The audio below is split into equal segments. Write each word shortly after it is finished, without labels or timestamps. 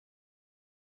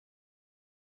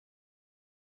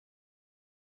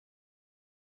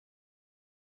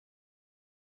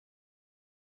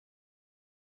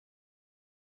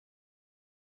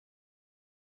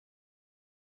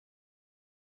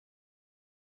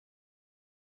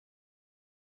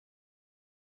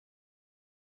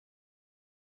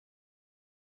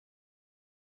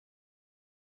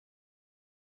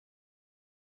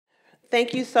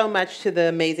Thank you so much to the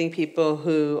amazing people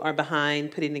who are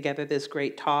behind putting together this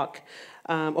great talk,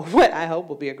 or what I hope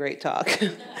will be a great talk.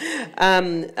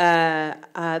 Thank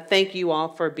you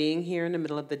all for being here in the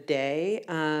middle of the day.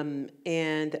 And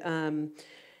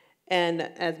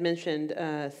as mentioned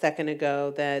a second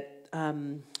ago, that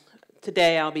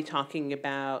today I'll be talking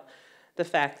about the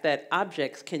fact that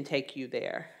objects can take you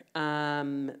there,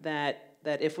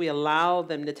 that if we allow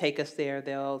them to take us there,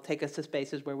 they'll take us to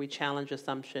spaces where we challenge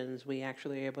assumptions. We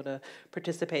actually are able to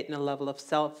participate in a level of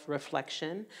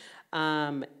self-reflection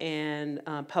and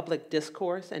public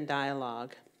discourse and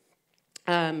dialogue.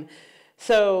 My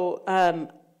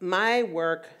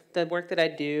work, the work that I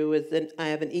do is I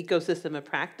have an ecosystem of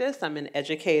practice. I'm an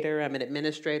educator, I'm an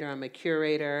administrator, I'm a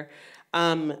curator,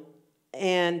 and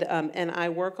I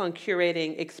work on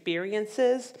curating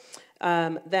experiences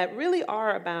that really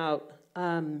are about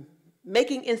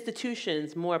making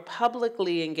institutions more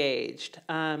publicly engaged,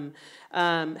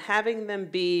 having them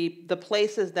be the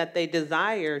places that they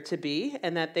desire to be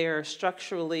and that they are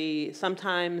structurally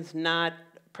sometimes not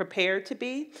prepared to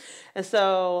be. And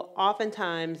so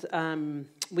oftentimes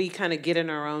we kind of get in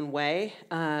our own way.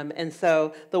 And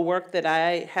so the work that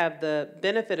I have the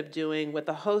benefit of doing with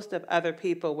a host of other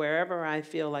people wherever I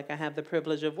feel like I have the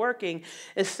privilege of working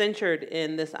is centered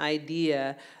in this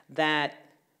idea that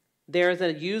there's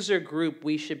a user group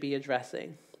we should be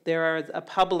addressing. There is a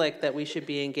public that we should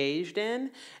be engaged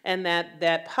in, and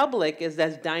that public is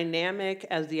as dynamic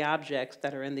as the objects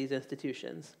that are in these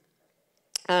institutions.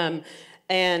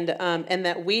 And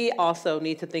that we also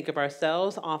need to think of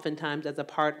ourselves oftentimes as a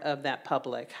part of that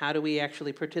public. How do we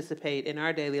actually participate in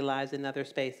our daily lives in other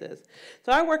spaces?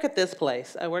 So I work at this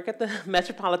place. I work at the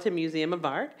Metropolitan Museum of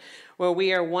Art, where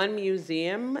we are one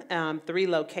museum, 3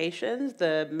 locations,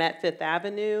 the Met Fifth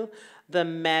Avenue, the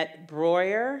Met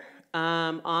Breuer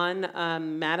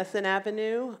on Madison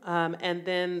Avenue, and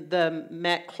then the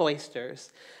Met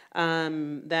Cloisters.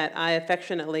 That I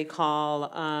affectionately call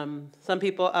some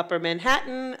people Upper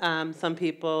Manhattan, some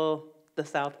people the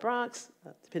South Bronx,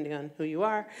 depending on who you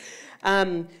are.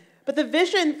 But the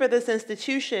vision for this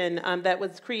institution that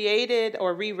was created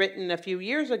or rewritten a few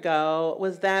years ago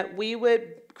was that we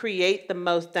would create the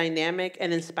most dynamic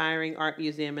and inspiring art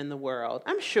museum in the world.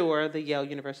 I'm sure the Yale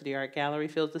University Art Gallery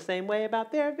feels the same way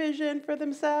about their vision for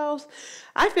themselves.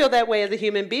 I feel that way as a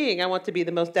human being. I want to be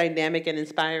the most dynamic and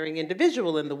inspiring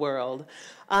individual in the world.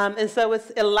 And so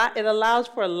it allows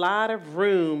for a lot of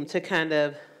room to kind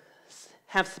of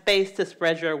have space to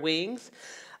spread your wings.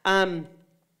 The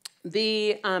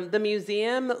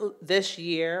museum this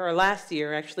year, or last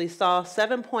year actually, saw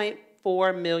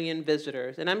 7.4 million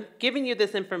visitors. And I'm giving you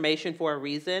this information for a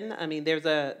reason. I mean, there's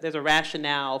a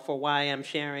rationale for why I'm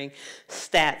sharing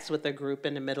stats with a group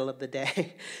in the middle of the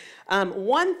day.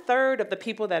 1/3 of the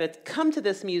people that had come to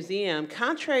this museum,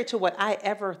 contrary to what I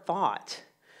ever thought,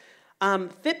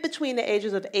 fit between the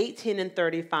ages of 18 and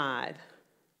 35.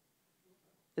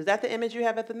 Is that the image you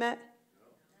have at the Met?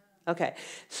 Okay,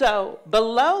 so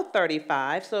below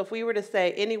 35, so if we were to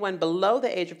say anyone below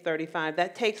the age of 35,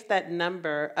 that takes that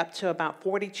number up to about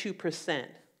 42%.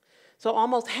 So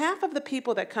almost half of the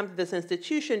people that come to this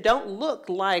institution don't look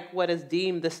like what is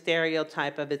deemed the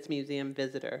stereotype of its museum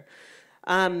visitor.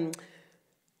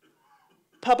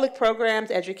 Public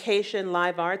programs, education,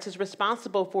 live arts is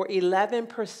responsible for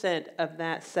 11% of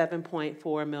that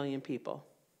 7.4 million people.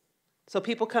 So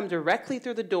people come directly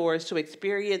through the doors to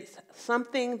experience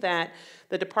something that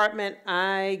the department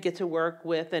I get to work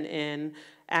with and in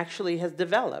actually has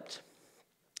developed.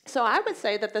 So I would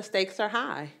say that the stakes are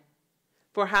high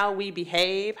for how we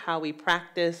behave, how we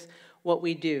practice what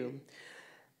we do.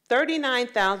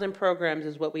 39,000 programs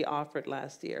is what we offered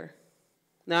last year.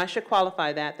 Now I should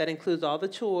qualify that. That includes all the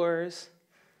tours.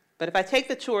 But if I take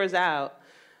the tours out,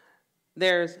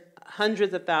 there's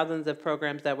hundreds of thousands of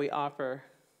programs that we offer,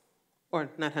 or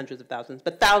not hundreds of thousands,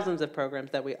 but thousands of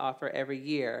programs that we offer every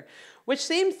year, which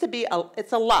seems to be,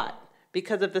 it's a lot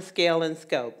because of the scale and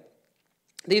scope.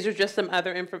 These are just a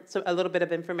little bit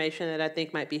of information that I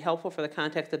think might be helpful for the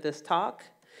context of this talk.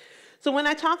 So when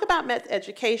I talk about Met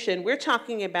Education, we're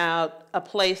talking about a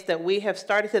place that we have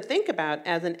started to think about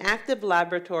as an active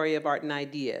laboratory of art and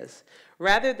ideas,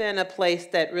 rather than a place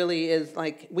that really is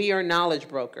like, we are knowledge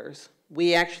brokers.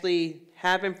 We actually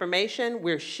have information,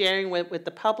 we're sharing with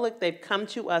the public. They've come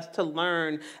to us to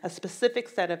learn a specific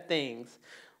set of things.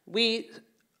 We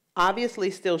obviously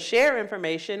still share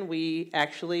information. We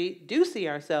actually do see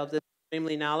ourselves as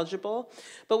extremely knowledgeable,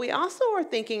 but we also are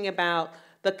thinking about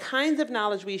the kinds of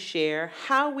knowledge we share,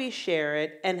 how we share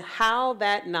it, and how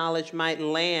that knowledge might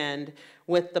land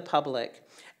with the public.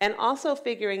 And also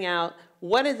figuring out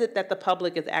what is it that the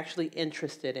public is actually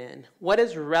interested in? What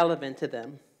is relevant to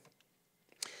them?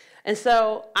 And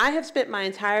so I have spent my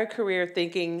entire career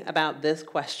thinking about this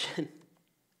question.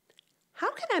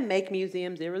 How can I make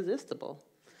museums irresistible?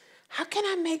 How can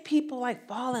I make people like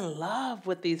fall in love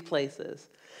with these places?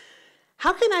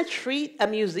 How can I treat a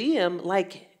museum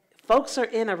like folks are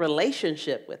in a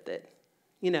relationship with it?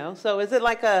 You know, so is it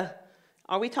like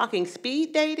are we talking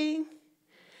speed dating?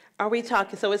 Are we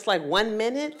talking, so it's like 1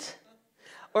 minute?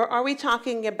 Or are we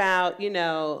talking about, you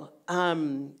know,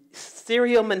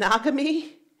 serial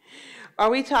monogamy? Are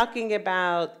we talking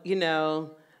about, you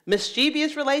know,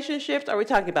 mischievous relationships? Are we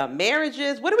talking about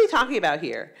marriages? What are we talking about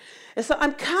here? And so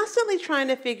I'm constantly trying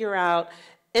to figure out,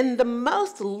 in the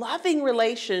most loving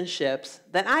relationships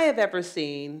that I have ever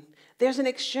seen, there's an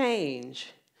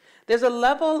exchange. There's a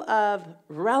level of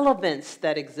relevance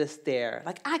that exists there.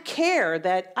 Like, I care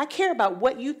about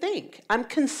what you think. I'm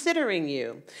considering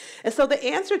you. And so the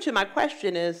answer to my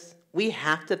question is, we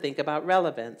have to think about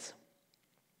relevance.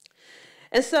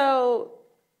 And so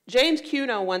James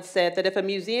Cuno once said that if a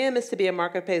museum is to be a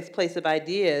marketplace of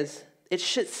ideas, it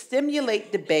should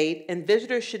stimulate debate, and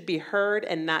visitors should be heard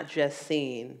and not just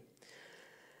seen.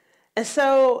 And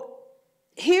so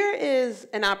here is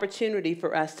an opportunity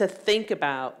for us to think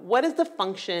about what is the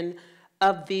function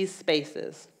of these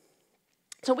spaces.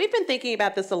 So we've been thinking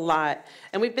about this a lot,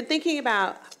 and we've been thinking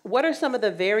about what are some of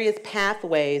the various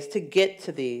pathways to get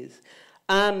to these.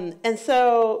 And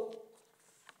so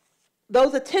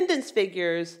those attendance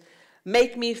figures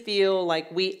make me feel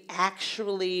like we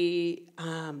actually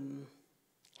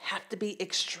have to be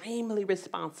extremely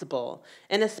responsible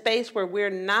in a space where we're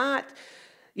not,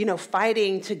 you know,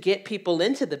 fighting to get people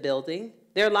into the building.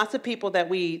 There are lots of people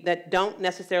that don't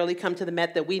necessarily come to the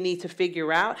Met that we need to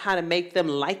figure out how to make them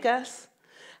like us,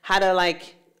 how to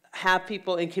like have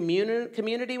people in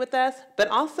community with us, but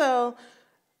also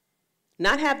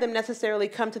not have them necessarily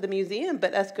come to the museum,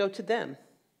 but us go to them.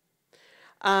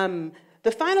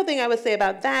 The final thing I would say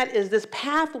about that is this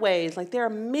pathways. Like, there are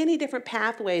many different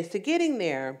pathways to getting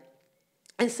there.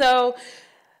 And so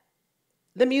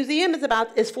the museum is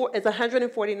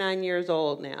 149 years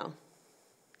old now.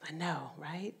 I know,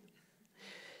 right?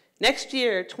 Next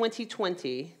year,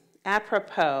 2020,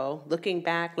 apropos, looking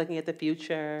back, looking at the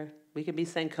future, we can be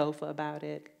Sankofa about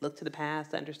it, look to the past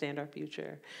to understand our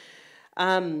future.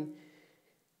 The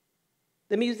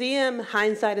museum,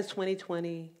 hindsight is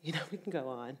 2020, you know, we can go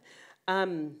on.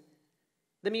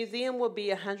 The museum will be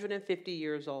 150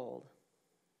 years old.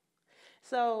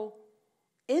 So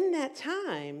in that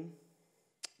time,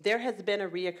 there has been a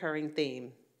reoccurring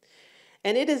theme.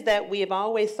 And it is that we have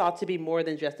always sought to be more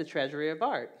than just a treasury of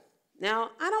art. Now,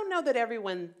 I don't know that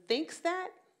everyone thinks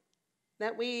that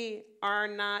we are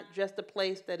not just a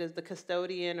place that is the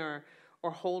custodian or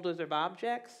holders of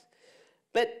objects.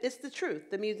 But it's the truth.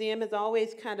 The museum has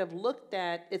always kind of looked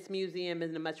at its museum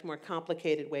in a much more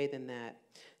complicated way than that.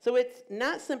 So it's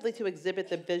not simply to exhibit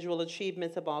the visual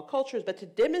achievements of all cultures, but to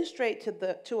demonstrate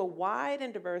to a wide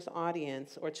and diverse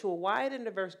audience, or to a wide and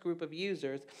diverse group of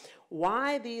users,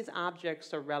 why these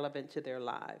objects are relevant to their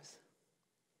lives.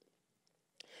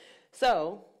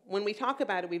 So when we talk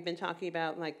about it, we've been talking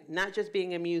about like not just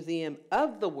being a museum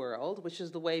of the world, which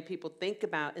is the way people think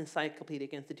about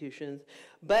encyclopedic institutions,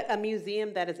 but a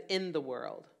museum that is in the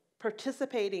world,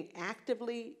 participating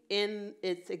actively in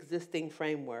its existing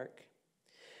framework,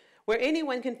 where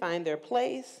anyone can find their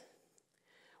place,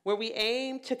 where we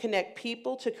aim to connect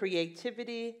people to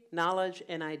creativity, knowledge,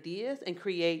 and ideas, and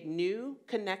create new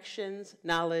connections,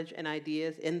 knowledge, and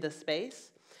ideas in the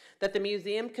space. That the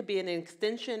museum could be an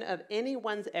extension of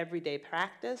anyone's everyday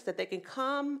practice, that they can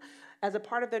come as a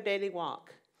part of their daily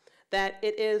walk, that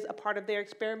it is a part of their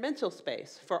experimental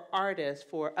space for artists,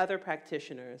 for other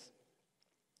practitioners.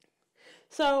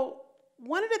 So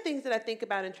one of the things that I think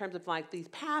about in terms of like these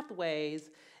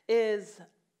pathways is,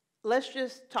 let's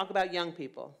just talk about young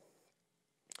people.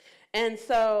 And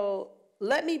so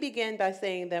let me begin by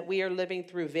saying that we are living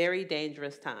through very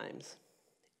dangerous times.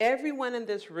 Everyone in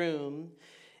this room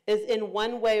is in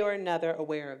one way or another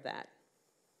aware of that.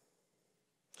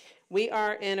 We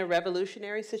are in a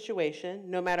revolutionary situation,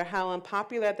 no matter how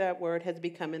unpopular that word has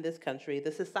become in this country.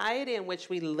 The society in which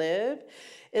we live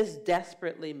is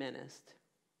desperately menaced.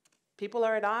 People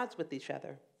are at odds with each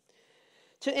other.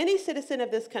 To any citizen of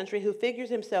this country who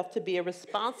figures himself to be a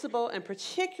responsible, and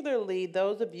particularly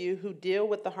those of you who deal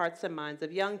with the hearts and minds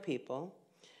of young people,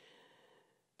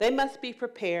 they must be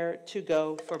prepared to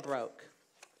go for broke.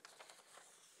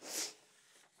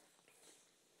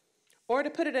 Or to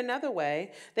put it another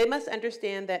way, they must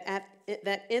understand that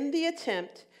in the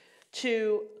attempt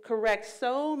to correct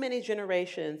so many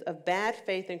generations of bad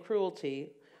faith and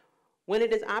cruelty, when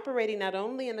it is operating not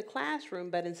only in the classroom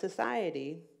but in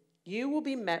society, you will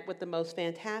be met with the most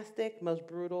fantastic, most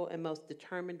brutal, and most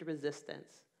determined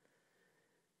resistance.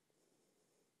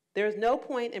 There is no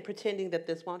point in pretending that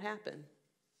this won't happen.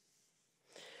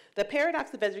 The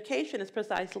paradox of education is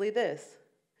precisely this,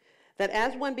 that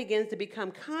as one begins to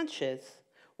become conscious,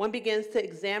 one begins to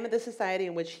examine the society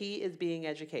in which he is being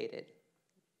educated.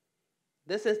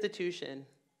 This institution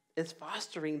is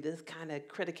fostering this kind of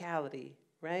criticality,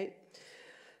 right?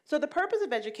 So the purpose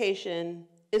of education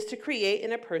is to create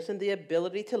in a person the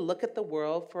ability to look at the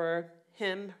world for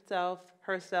himself,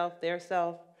 herself, their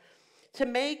self, to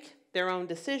make their own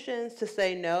decisions, to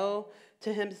say no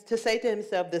to him, to say to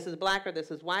himself, this is black or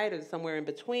this is white or somewhere in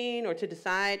between, or to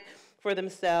decide for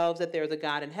themselves that there's a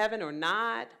God in heaven or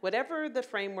not, whatever the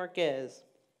framework is.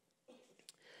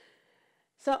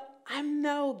 So I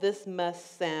know this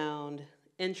must sound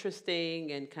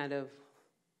interesting and kind of,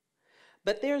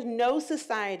 but there's no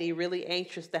society really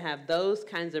anxious to have those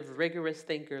kinds of rigorous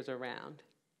thinkers around.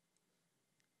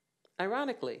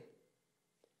 Ironically.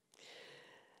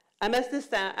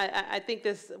 I think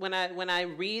this, when I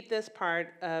read this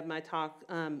part of my talk,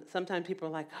 sometimes people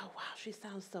are like, oh wow, she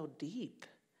sounds so deep,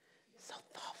 so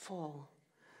thoughtful,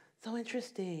 so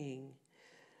interesting.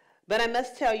 But I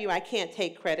must tell you, I can't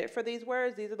take credit for these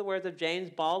words. These are the words of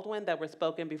James Baldwin that were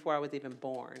spoken before I was even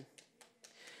born.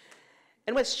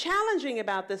 And what's challenging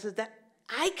about this is that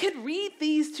I could read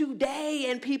these today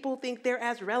and people think they're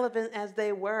as relevant as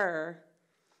they were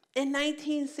in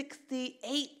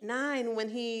 1968-9 when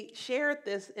he shared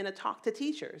this in a talk to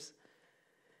teachers.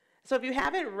 So if you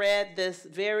haven't read this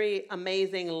very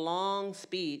amazing long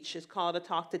speech, it's called A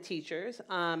Talk to Teachers,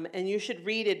 and you should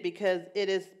read it because it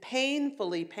is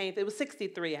painfully, it was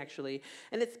 63 actually,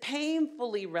 and it's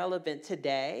painfully relevant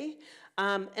today.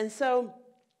 And so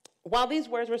while these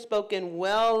words were spoken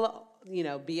well,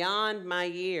 beyond my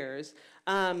years,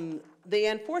 the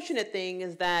unfortunate thing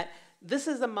is that this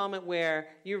is a moment where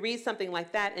you read something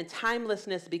like that and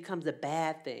timelessness becomes a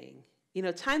bad thing.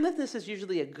 Timelessness is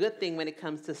usually a good thing when it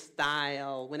comes to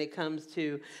style, when it comes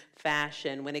to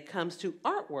fashion, when it comes to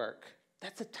artwork.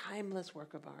 That's a timeless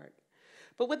work of art.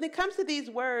 But when it comes to these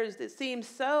words, it seems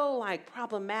so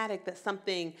problematic that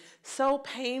something so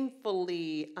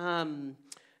painfully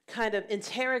kind of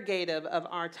interrogative of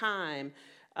our time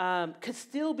could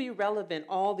still be relevant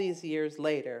all these years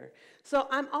later. So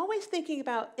I'm always thinking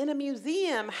about, in a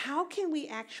museum, how can we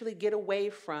actually get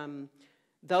away from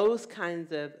those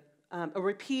kinds of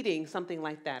repeating something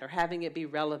like that or having it be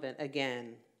relevant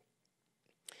again.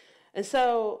 And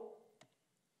so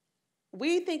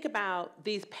we think about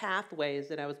these pathways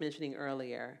that I was mentioning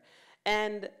earlier.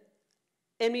 And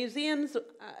in museums,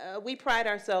 we pride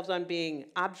ourselves on being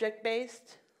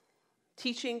object-based,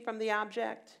 teaching from the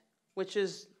object, which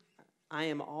is, I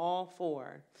am all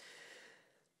for.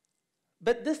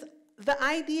 But the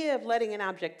idea of letting an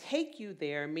object take you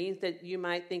there means that you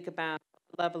might think about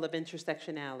level of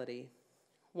intersectionality.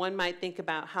 One might think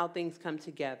about how things come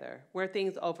together, where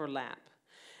things overlap.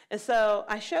 And so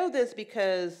I show this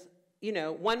because,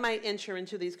 one might enter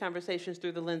into these conversations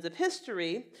through the lens of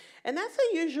history, and that's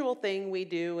a usual thing we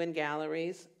do in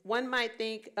galleries. One might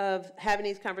think of having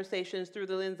these conversations through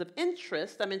the lens of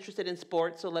interest. I'm interested in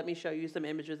sports, so let me show you some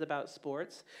images about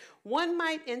sports. One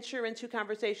might enter into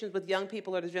conversations with young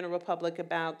people or the general public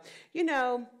about,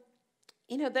 the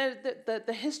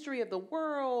history of the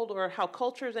world or how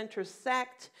cultures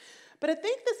intersect. But I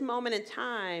think this moment in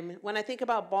time, when I think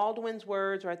about Baldwin's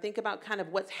words or I think about kind of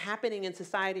what's happening in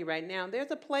society right now,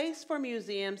 there's a place for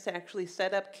museums to actually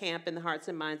set up camp in the hearts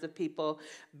and minds of people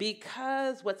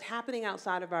because what's happening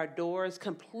outside of our doors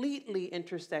completely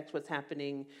intersects what's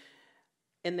happening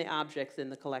in the objects in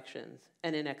the collections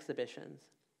and in exhibitions.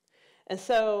 And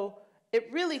so it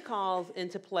really calls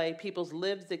into play people's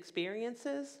lived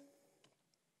experiences,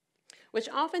 which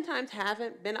oftentimes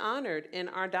haven't been honored in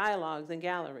our dialogues and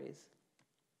galleries.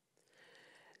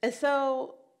 And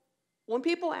so when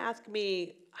people ask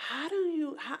me,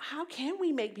 how can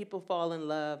we make people fall in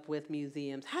love with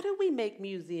museums? How do we make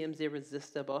museums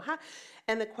irresistible?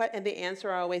 And the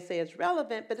answer I always say is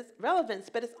relevance,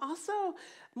 but it's also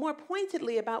more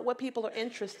pointedly about what people are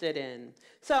interested in.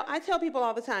 So I tell people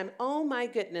all the time, oh my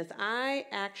goodness, I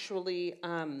actually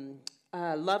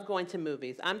love going to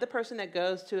movies. I'm the person that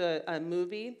goes to a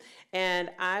movie, and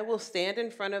I will stand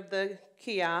in front of the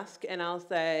kiosk, and I'll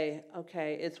say,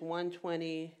 okay, it's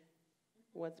 1:20,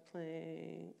 what's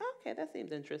playing? Okay, that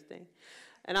seems interesting.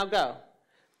 And I'll go.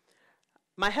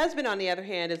 My husband, on the other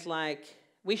hand, is like,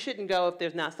 we shouldn't go if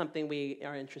there's not something we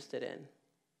are interested in.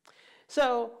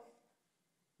 So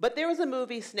But there was a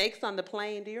movie, Snakes on the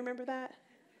Plane. Do you remember that?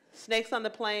 Snakes on the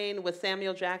Plane with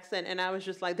Samuel Jackson. And I was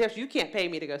just like, you can't pay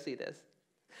me to go see this.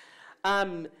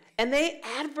 And they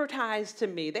advertised to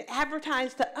me. They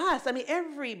advertised to us. I mean,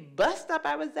 every bus stop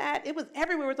I was at, it was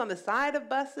everywhere. It was on the side of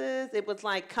buses. It was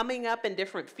like coming up in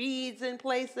different feeds in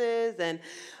places. And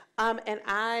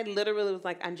I literally was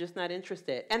like, I'm just not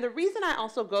interested. And the reason I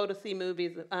also go to see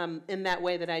movies in that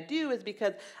way that I do is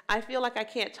because I feel like I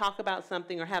can't talk about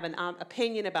something or have an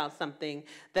opinion about something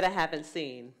that I haven't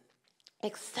seen,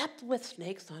 except with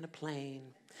Snakes on a Plane.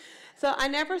 So I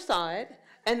never saw it.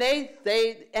 And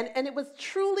and it was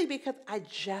truly because I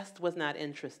just was not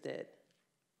interested,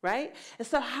 right? And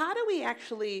so how do we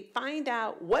actually find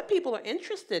out what people are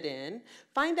interested in,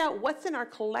 find out what's in our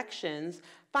collections,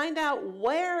 find out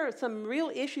where some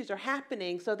real issues are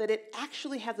happening so that it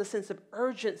actually has a sense of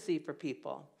urgency for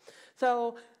people?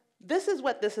 So this is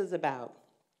what this is about.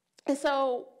 And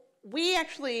so we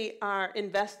actually are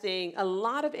investing a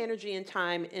lot of energy and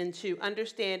time into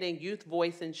understanding youth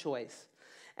voice and choice.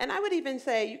 And I would even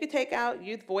say you could take out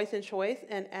youth voice and choice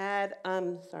and add,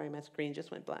 sorry, my screen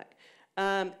just went black,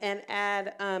 and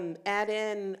add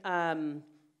in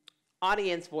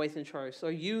audience voice and choice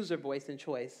or user voice and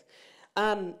choice.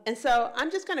 And so I'm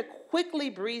just going to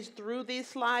quickly breeze through these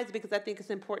slides because I think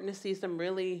it's important to see some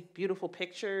really beautiful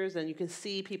pictures and you can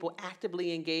see people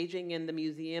actively engaging in the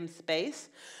museum space.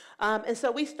 And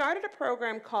so we started a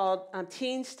program called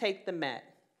Teens Take the Met.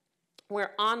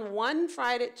 We're on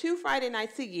two Friday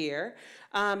nights a year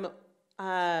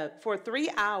for 3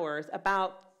 hours,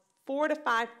 about 4,000 to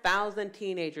 5,000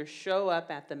 teenagers show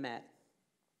up at the Met.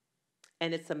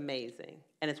 And it's amazing.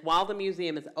 And it's while the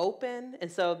museum is open, and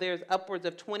so there's upwards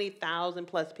of 20,000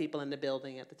 plus people in the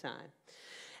building at the time.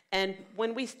 And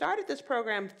when we started this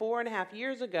program 4.5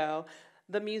 years ago,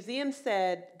 the museum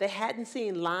said they hadn't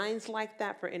seen lines like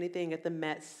that for anything at the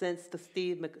Met since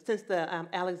the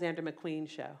Alexander McQueen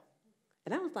show.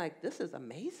 And I was like, this is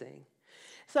amazing.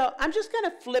 So I'm just going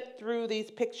to flip through these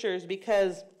pictures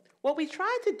because what we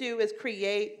tried to do is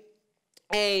create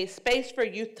a space for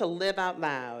youth to live out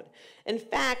loud. In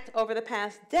fact, over the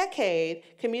past decade,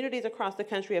 communities across the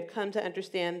country have come to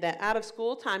understand that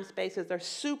out-of-school time spaces are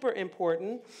super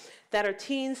important, that are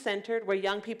teen-centered, where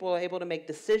young people are able to make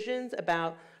decisions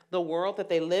about the world that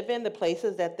they live in, the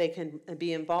places that they can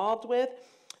be involved with.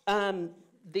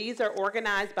 These are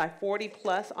organized by 40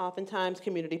 plus, oftentimes,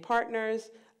 community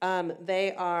partners.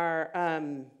 They are,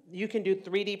 you can do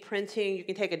 3D printing, you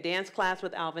can take a dance class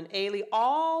with Alvin Ailey,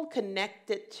 all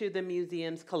connected to the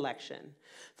museum's collection.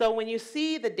 So when you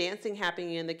see the dancing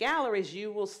happening in the galleries,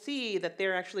 you will see that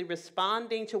they're actually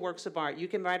responding to works of art. You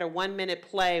can write a 1-minute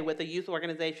play with a youth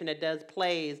organization that does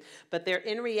plays, but they're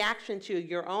in reaction to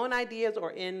your own ideas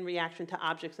or in reaction to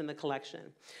objects in the collection.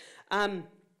 And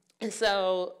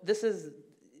so this is,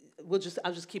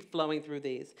 I'll just keep flowing through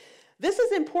these. This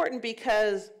is important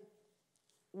because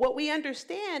what we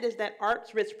understand is that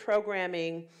arts-rich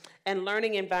programming and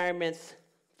learning environments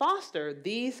foster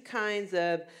these kinds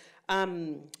of,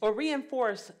 or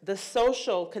reinforce the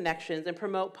social connections and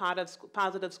promote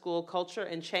positive school culture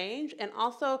and change, and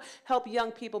also help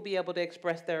young people be able to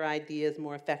express their ideas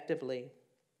more effectively.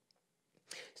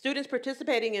 Students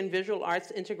participating in visual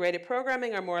arts integrated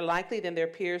programming are more likely than their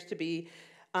peers to be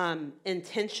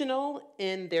intentional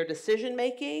in their decision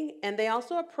making, and they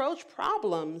also approach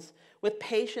problems with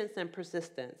patience and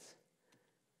persistence.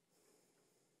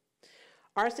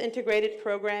 Arts integrated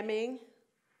programming,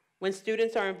 when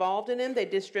students are involved in them, they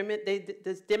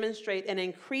demonstrate an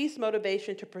increased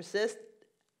motivation to persist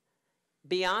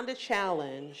beyond a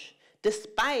challenge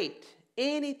despite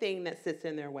anything that sits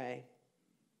in their way.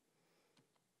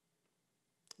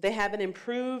 They have an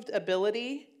improved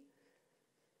ability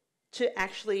to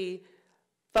actually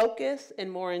focus in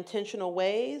more intentional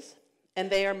ways, and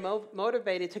they are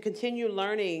motivated to continue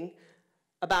learning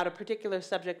about a particular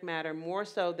subject matter more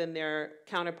so than their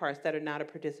counterparts that are not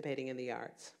participating in the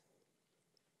arts.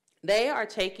 They are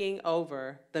taking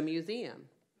over the museum,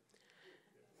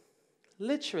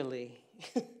 literally.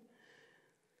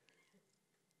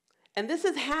 And this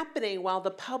is happening while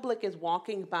the public is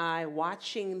walking by,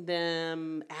 watching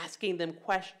them, asking them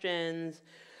questions.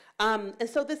 And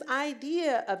so this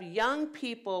idea of young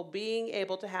people being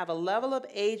able to have a level of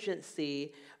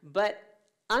agency, but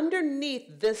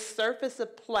underneath this surface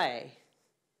of play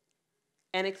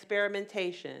and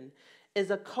experimentation is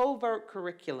a covert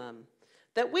curriculum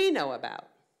that we know about,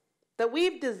 that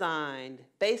we've designed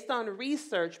based on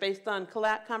research, based on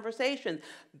conversations,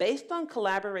 based on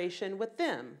collaboration with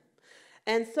them.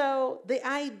 And so the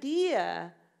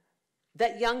idea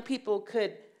that young people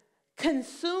could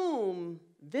consume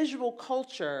visual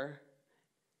culture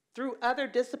through other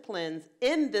disciplines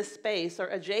in this space or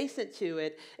adjacent to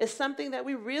it is something that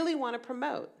we really want to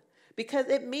promote because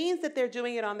it means that they're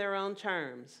doing it on their own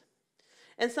terms.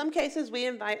 In some cases, we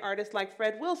invite artists like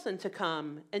Fred Wilson to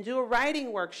come and do a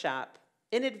writing workshop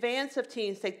in advance of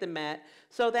Teens Take the Met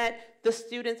so that the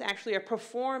students actually are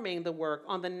performing the work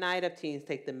on the night of Teens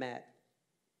Take the Met.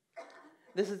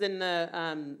 This is in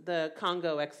the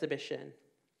Congo exhibition.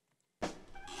 I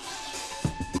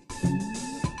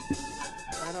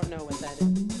don't know what that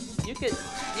is.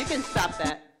 You can stop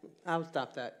that. I'll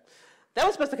stop that. That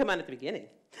was supposed to come on at the beginning.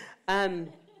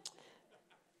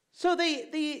 So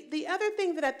the other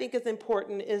thing that I think is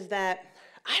important is that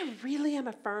I really am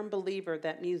a firm believer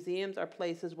that museums are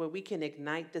places where we can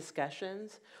ignite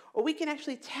discussions, or we can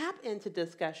actually tap into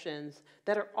discussions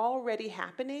that are already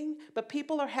happening, but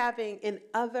people are having in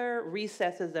other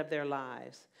recesses of their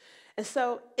lives. And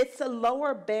so it's a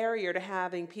lower barrier to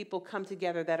having people come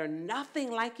together that are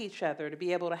nothing like each other to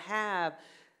be able to have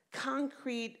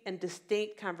concrete and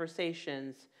distinct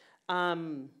conversations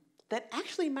that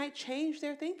actually might change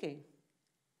their thinking.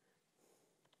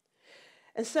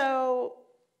 And so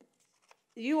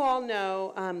you all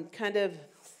know kind of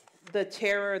the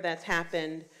terror that's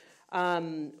happened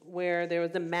where there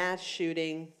was a mass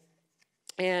shooting,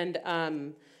 and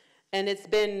it's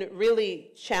been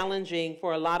really challenging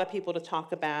for a lot of people to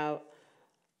talk about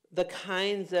the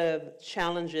kinds of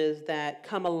challenges that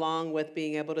come along with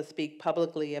being able to speak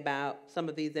publicly about some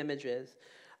of these images.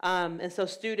 And so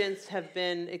students have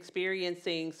been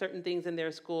experiencing certain things in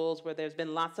their schools where there's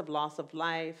been lots of loss of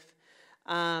life.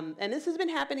 And this has been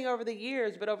happening over the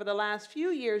years, but over the last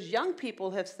few years, young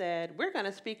people have said, we're going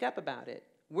to speak up about it.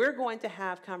 We're going to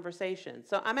have conversations.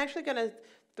 So I'm actually going to,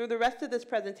 through the rest of this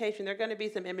presentation, there are going to be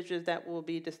some images that will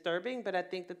be disturbing, but I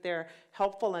think that they're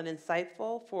helpful and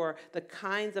insightful for the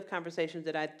kinds of conversations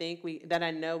that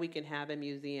I know we can have in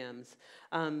museums.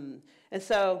 And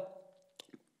so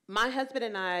my husband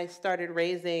and I started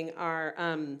raising our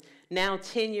now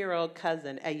 10-year-old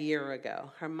cousin a year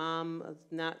ago. Her mom was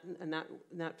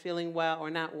not feeling well or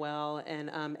not well,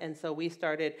 and so we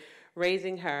started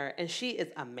raising her, and she is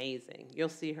amazing. You'll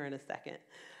see her in a second.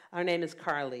 Her name is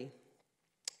Carly.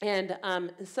 And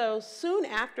so soon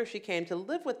after she came to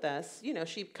live with us, you know,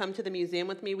 she'd come to the museum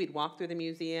with me. We'd walk through the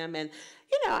museum, and,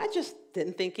 you know, I just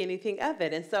didn't think anything of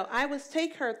it. And so I would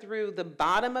take her through the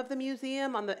bottom of the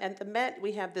museum. At the Met,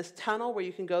 we have this tunnel where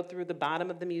you can go through the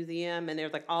bottom of the museum, and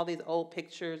there's like all these old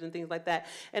pictures and things like that.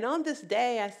 And on this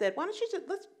day, I said, why don't you just,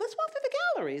 let's walk through the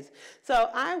galleries. So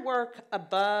I work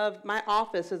above, my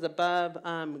office is above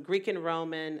Greek and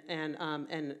Roman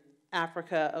and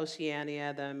Africa,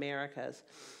 Oceania, the Americas.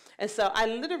 And so I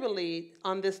literally,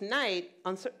 on this night,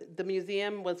 the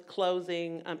museum was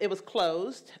closing, it was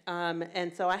closed,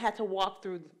 and so I had to walk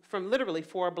through from literally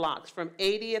 4 blocks, from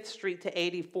 80th Street to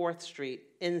 84th Street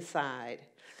inside.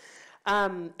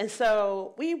 And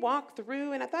so we walked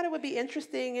through, and I thought it would be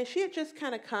interesting, and she had just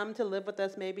kind of come to live with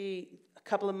us maybe a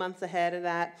couple of months ahead of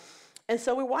that. And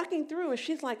so we're walking through, and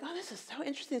she's like, oh, this is so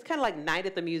interesting. It's kind of like night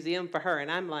at the museum for her,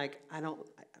 and I'm like, I'm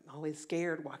always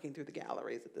scared walking through the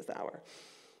galleries at this hour.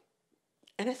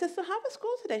 And I said, so how was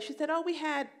school today? She said, oh, we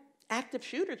had active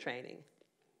shooter training.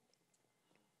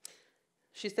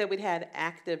 She said we'd had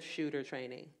active shooter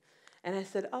training. And I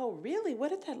said, oh, really? What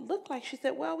did that look like? She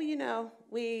said, well,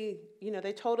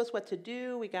 they told us what to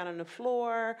do. We got on the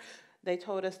floor. They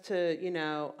told us to,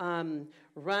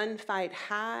 run, fight,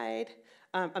 hide.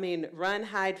 Run,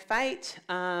 hide, fight.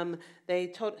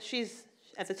 She's,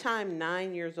 at the time,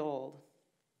 9 years old.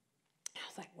 I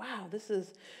was like, wow, this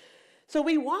is... So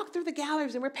we walk through the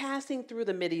galleries, and we're passing through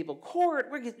the medieval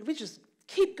court. We just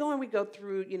keep going. We go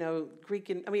through, Greek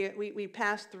and we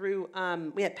passed through.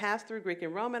 We had passed through Greek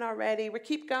and Roman already. We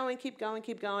keep going,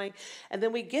 and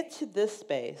then we get to this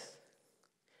space,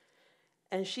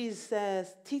 and she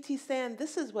says, "T.T. Sand,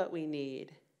 this is what we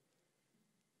need."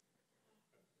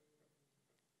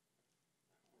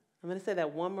 I'm going to say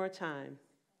that one more time.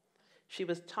 She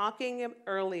was talking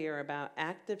earlier about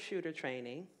active shooter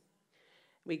training.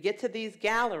 We get to these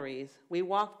galleries. We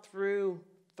walk through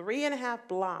 3.5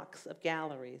 blocks of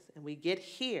galleries, and we get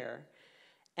here,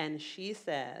 and she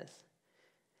says,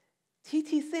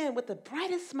 T.T. Sand, with the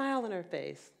brightest smile on her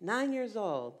face, 9 years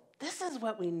old, this is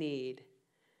what we need.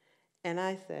 And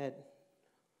I said,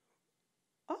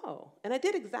 oh. And I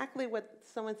did exactly what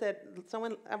someone said.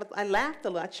 I laughed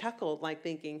a little. I chuckled, like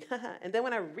thinking, and then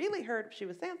when I really heard what she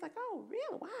was saying, I was like, oh,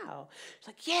 really? Wow. She's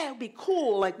like, yeah, it would be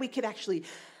cool. Like, we could actually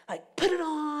put it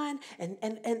on, and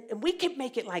we could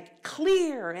make it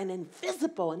clear and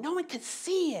invisible, and no one could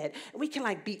see it, and we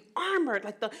can be armored.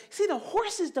 The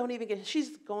horses don't even get.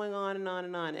 She's going on and on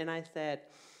and on, and I said,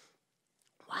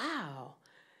 wow.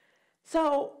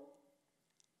 So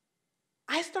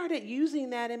I started using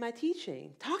that in my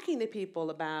teaching, talking to people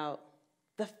about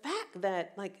the fact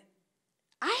that, like,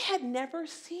 I had never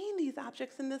seen these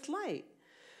objects in this light.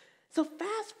 So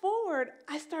fast forward,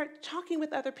 I start talking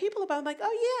with other people about, like,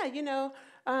 oh yeah,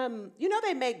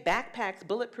 they make backpacks,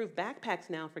 bulletproof backpacks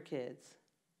now for kids.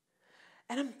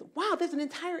 And wow, there's an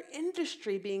entire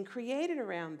industry being created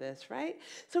around this, right?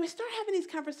 So we start having these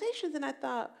conversations, and I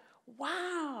thought,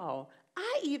 wow,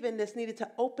 I even just needed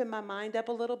to open my mind up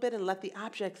a little bit and let the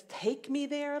objects take me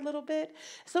there a little bit.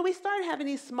 So we started having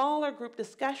these smaller group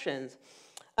discussions.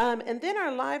 And then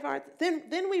our live art,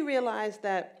 then we realized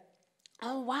that,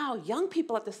 oh wow, young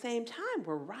people at the same time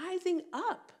were rising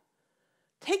up,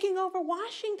 taking over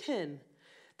Washington.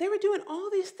 They were doing all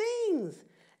these things.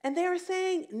 And they were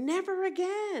saying, never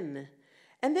again.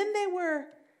 And then they were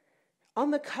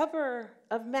on the cover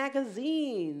of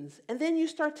magazines. And then you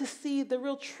start to see the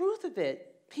real truth of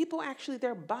it. People actually,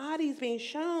 their bodies being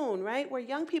shown, right? Where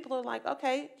young people are like,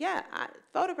 okay, yeah,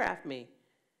 photograph me.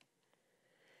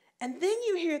 And then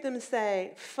you hear them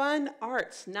say, fun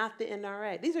arts, not the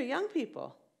NRA. These are young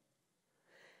people.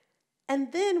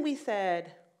 And then we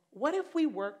said, what if we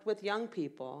worked with young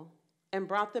people and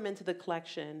brought them into the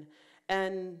collection,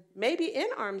 and maybe in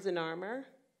Arms and Armor,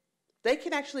 they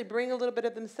can actually bring a little bit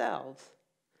of themselves.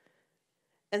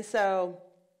 And so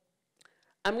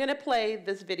I'm going to play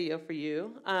this video for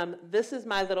you. This is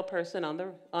my little person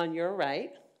on your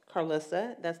right,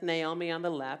 Carlissa. That's Naomi on the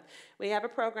left. We have a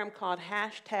program called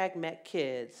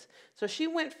 #MetKids. So she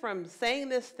went from saying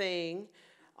this thing,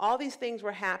 all these things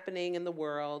were happening in the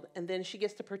world, and then she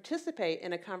gets to participate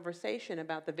in a conversation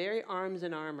about the very arms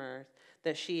and armor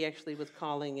that she actually was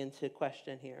calling into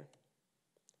question here.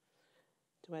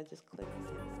 Do I just click?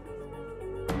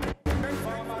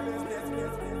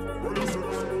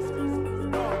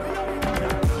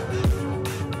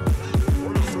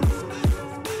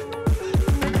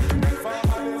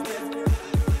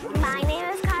 My name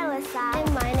is Carlissa.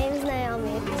 And my name is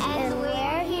Naomi. And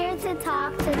we're here to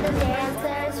talk to the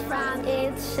dancers from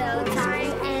It's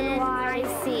Showtime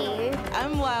NYC.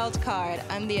 I'm Wildcard.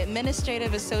 I'm the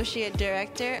Administrative Associate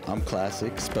Director. I'm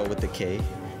Classic, spelled with a K,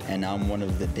 and I'm one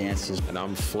of the dancers. And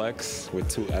I'm Flex with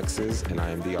 2 X's, and I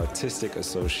am the Artistic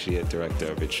Associate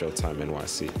Director of It's Showtime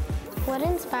NYC. What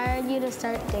inspired you to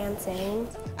start dancing?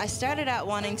 I started out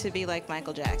wanting to be like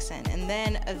Michael Jackson, and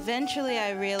then eventually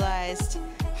I realized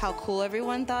how cool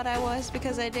everyone thought I was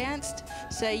because I danced.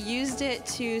 So I used it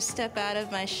to step out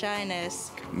of my shyness.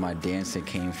 My dancing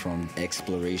came from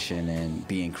exploration and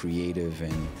being creative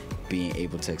and being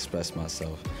able to express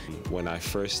myself. When I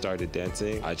first started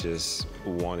dancing, I just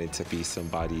wanted to be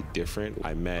somebody different.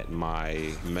 I met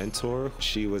my mentor.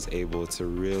 She was able to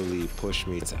really push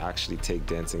me to actually take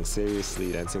dancing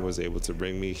seriously. Dancing was able to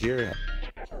bring me here.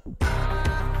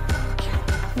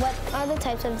 What are the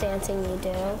types of dancing you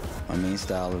do? My main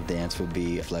style of dance would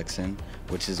be flexing,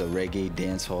 which is a reggae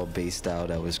dancehall-based style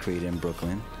that was created in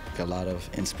Brooklyn. A lot of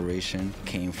inspiration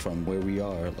came from where we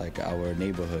are, like our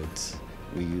neighborhoods.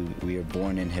 We are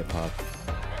born in hip-hop.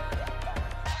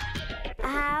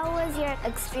 How was your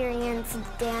experience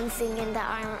dancing in the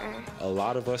armor? A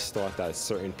lot of us thought that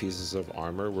certain pieces of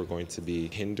armor were going to be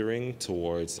hindering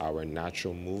towards our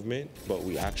natural movement, but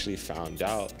we actually found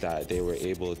out that they were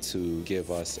able to give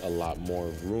us a lot more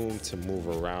room to move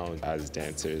around as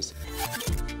dancers.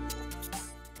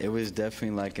 It was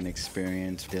definitely like an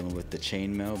experience dealing with the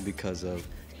chainmail because of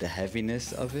the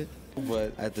heaviness of it.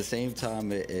 But at the same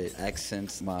time, it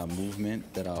accents my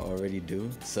movement that I already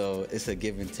do. So it's a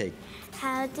give and take.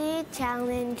 How do you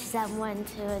challenge someone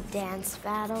to a dance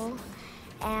battle?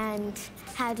 And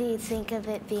how do you think of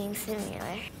it being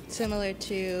similar? Similar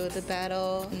to the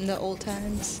battle in the old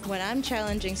times. When I'm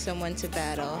challenging someone to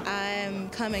battle, I'm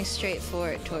coming straight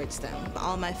forward towards them.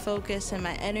 All my focus and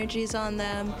my energy's on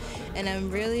them, and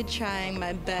I'm really trying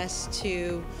my best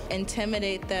to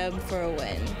intimidate them for a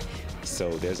win.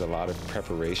 So there's a lot of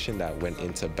preparation that went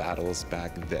into battles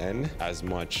back then, as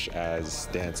much as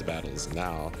dance battles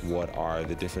now. What are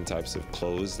the different types of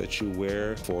clothes that you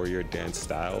wear for your dance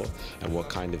style, and what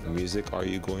kind of music are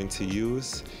you going to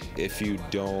use? If you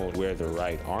don't wear the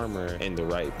right armor in the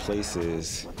right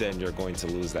places, then you're going to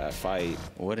lose that fight.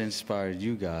 What inspired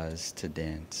you guys to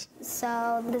dance?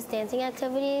 So this dancing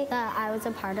activity that I was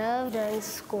a part of during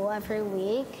school every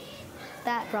week,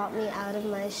 that brought me out of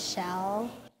my shell.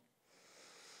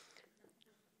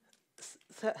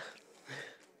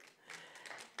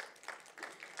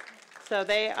 So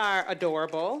they are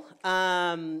adorable.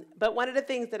 But one of the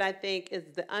things that I think is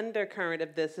the undercurrent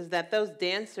of this is that those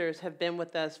dancers have been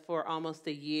with us for almost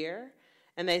a year,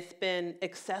 And they spend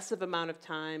excessive amount of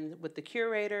time with the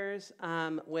curators,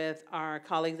 with our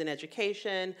colleagues in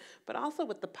education, but also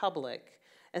with the public.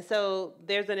 And so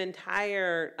there's an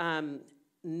entire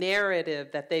narrative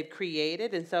that they've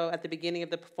created. And so at the beginning of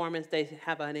the performance, they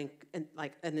have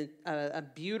a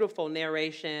beautiful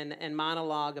narration and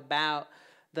monologue about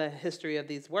the history of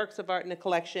these works of art in the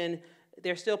collection.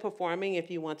 They're still performing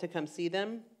if you want to come see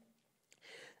them.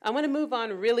 I want to move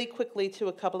on really quickly to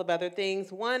a couple of other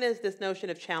things. One is this notion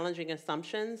of challenging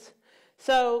assumptions.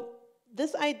 So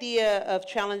this idea of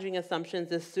challenging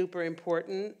assumptions is super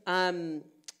important.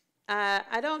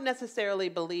 I don't necessarily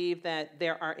believe that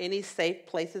there are any safe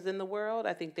places in the world.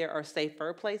 I think there are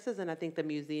safer places, and I think the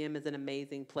museum is an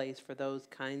amazing place for those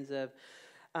kinds of,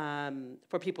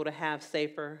 for people to have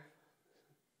safer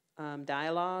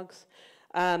dialogues.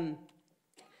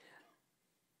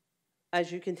 As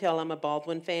you can tell, I'm a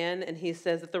Baldwin fan, and he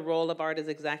says that the role of art is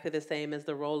exactly the same as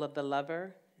the role of the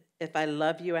lover. If I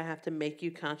love you, I have to make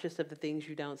you conscious of the things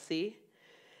you don't see.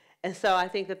 And so I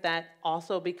think that that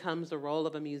also becomes the role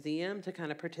of a museum to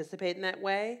kind of participate in that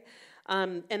way.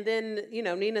 And then, you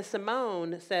know, Nina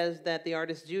Simone says that the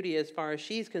artist's duty, as far as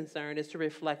she's concerned, is to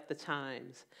reflect the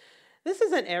times. This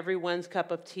isn't everyone's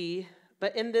cup of tea.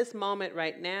 But in this moment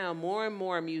right now, more and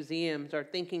more museums are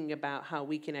thinking about how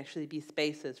we can actually be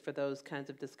spaces for those kinds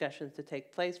of discussions to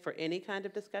take place, for any kind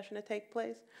of discussion to take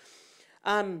place.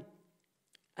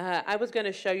 I was going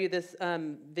to show you this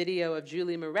video of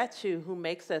Julie Moretu, who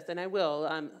makes us, and I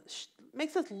will,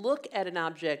 makes us look at an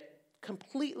object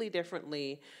completely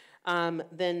differently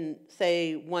than,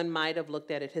 say, one might have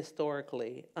looked at it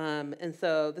historically. And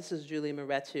so this is Julie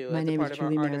Moretu as a part of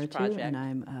our artist project. And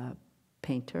I'm a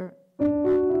painter.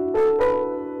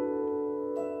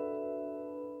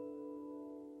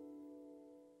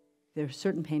 There are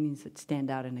certain paintings that stand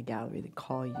out in a gallery that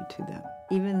call you to them.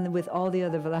 Even with all the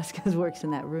other Velázquez works in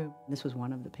that room, this was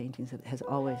one of the paintings that has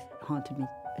always haunted me.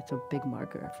 It's a big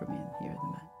marker for me here in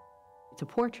the Met. It's a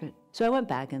portrait. So I went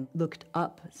back and looked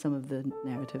up some of the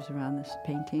narratives around this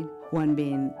painting. One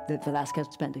being that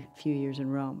Velázquez spent a few years in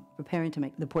Rome preparing to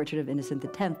make the portrait of Innocent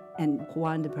X, and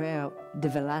Juan de Pereira de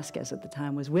Velázquez at the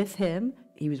time was with him.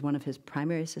 He was one of his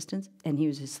primary assistants, and he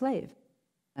was his slave.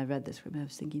 I read this from him. I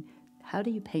was thinking, how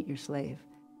do you paint your slave?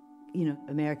 You know,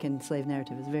 American slave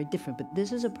narrative is very different, but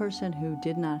this is a person who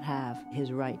did not have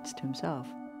his rights to himself.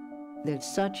 There's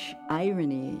such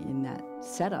irony in that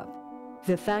setup.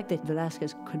 The fact that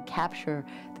Velázquez could capture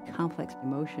the complex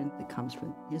emotion that comes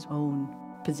from his own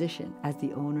position as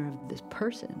the owner of this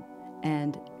person,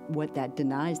 and what that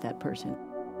denies that person.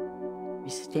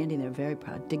 He's standing there very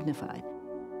proud, dignified.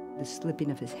 The slipping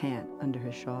of his hand under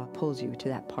his shawl pulls you to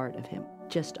that part of him,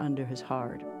 just under his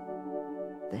heart.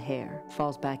 The hair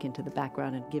falls back into the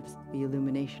background and gives the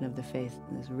illumination of the face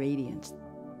and this radiance.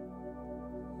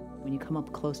 When you come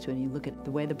up close to it and you look at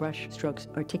the way the brush strokes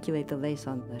articulate the lace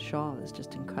on the shawl is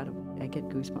just incredible. I get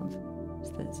goosebumps. It's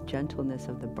this gentleness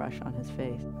of the brush on his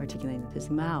face, articulating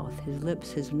his mouth, his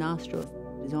lips, his nostrils.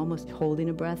 He's almost holding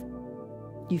a breath.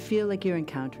 You feel like you're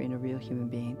encountering a real human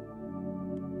being.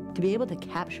 To be able to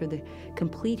capture the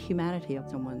complete humanity of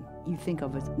someone you think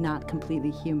of as not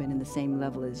completely human in the same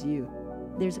level as you,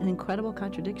 there's an incredible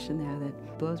contradiction there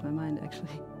that blows my mind,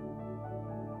 actually.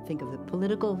 Think of the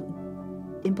political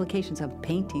implications of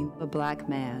painting a black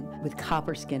man with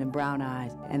copper skin and brown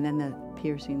eyes, and then the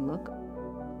piercing look.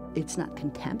 It's not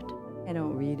contempt. I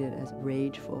don't read it as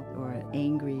rageful or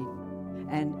angry.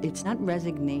 And it's not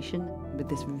resignation, but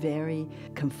this very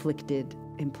conflicted,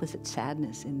 implicit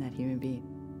sadness in that human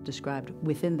being, described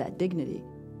within that dignity.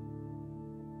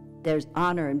 There's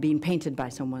honor in being painted by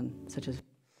someone such as...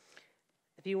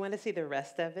 If you want to see the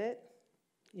rest of it,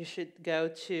 you should go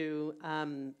to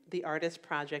the Artist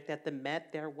Project at the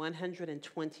Met. There are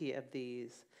 120 of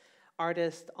these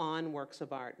artists on works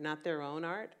of art, not their own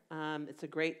art. It's a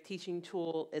great teaching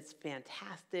tool. It's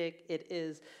fantastic. It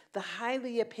is the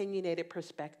highly opinionated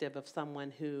perspective of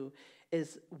someone who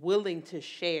is willing to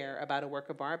share about a work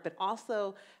of art, but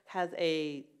also has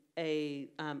a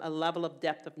level of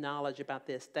depth of knowledge about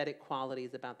the aesthetic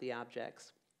qualities about the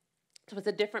objects. So it's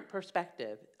a different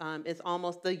perspective. It's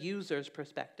almost the user's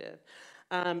perspective.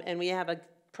 And we have a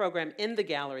program in the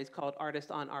galleries called Artists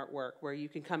on Artwork, where you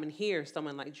can come and hear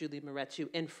someone like Julie Moretu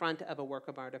in front of a work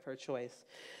of art of her choice.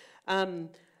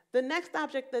 The next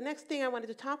thing I wanted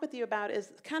to talk with you about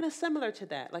is kind of similar to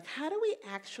that. Like, how do we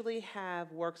actually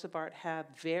have works of art have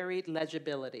varied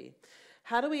legibility?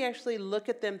 How do we actually look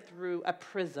at them through a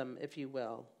prism, if you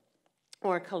will,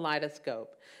 or a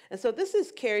kaleidoscope? And so this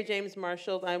is Carrie James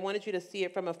Marshall. I wanted you to see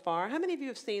it from afar. How many of you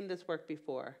have seen this work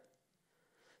before?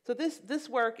 So this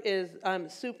work is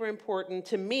super important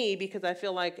to me because I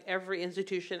feel like every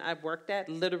institution I've worked at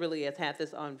literally has had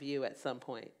this on view at some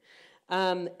point.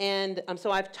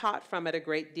 So I've taught from it a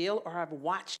great deal, or I've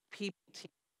watched people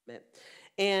teach from it.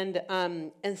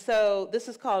 And so this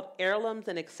is called Heirlooms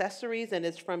and Accessories, and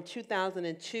it's from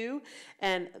 2002.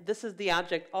 And this is the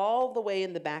object all the way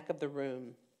in the back of the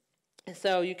room. And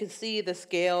so you can see the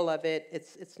scale of it.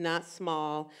 It's not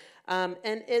small.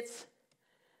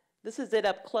 This is it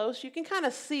up close. You can kind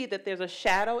of see that there's a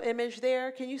shadow image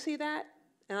there. Can you see that?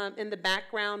 In the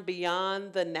background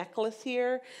beyond the necklace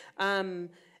here. And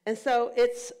so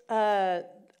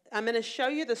I'm going to show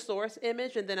you the source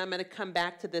image, and then I'm going to come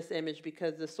back to this image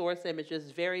because the source image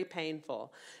is very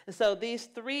painful. And so these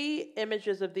three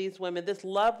images of these women, this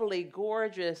lovely,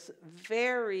 gorgeous,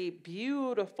 very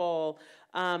beautiful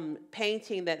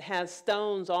painting that has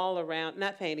stones all around,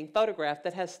 not painting, photograph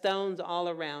that has stones all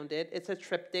around it. It's a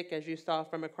triptych, as you saw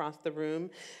from across the room.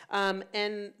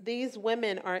 And these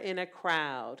women are in a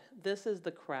crowd. This is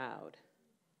the crowd.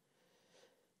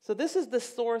 So this is the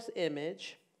source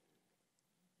image.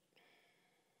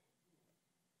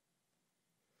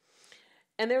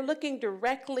 And they're looking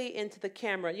directly into the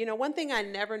camera. You know, one thing I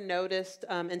never noticed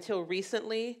until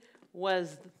recently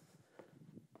was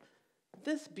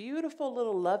this beautiful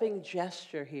little loving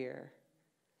gesture here,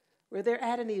 where they're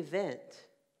at an event.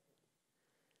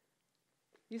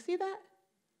 You see that?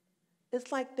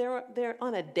 It's like they're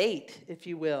on a date, if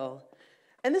you will.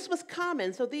 And this was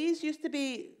common. So these used to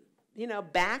be, you know,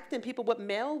 backed, and people would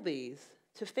mail these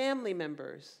to family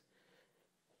members,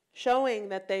 showing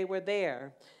that they were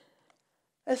there.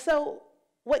 And so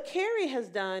what Carrie has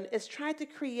done is try to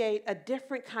create a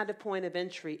different kind of point of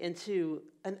entry into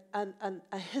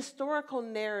a historical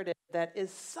narrative that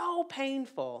is so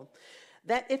painful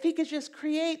that if he could just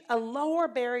create a lower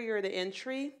barrier to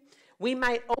entry, we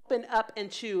might open up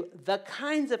into the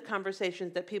kinds of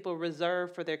conversations that people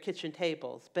reserve for their kitchen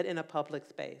tables, but in a public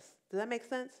space. Does that make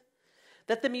sense?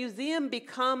 That the museum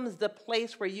becomes the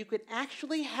place where you could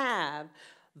actually have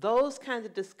those kinds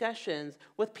of discussions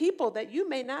with people that you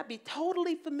may not be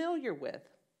totally familiar with.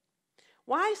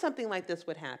 Why something like this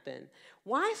would happen,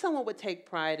 why someone would take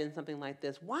pride in something like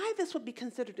this, why this would be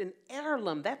considered an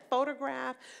heirloom, that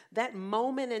photograph, that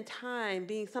moment in time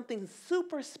being something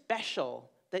super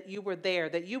special, that you were there,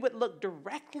 that you would look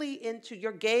directly into,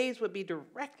 your gaze would be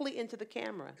directly into the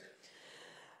camera.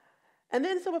 And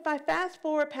then, so if I fast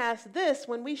forward past this,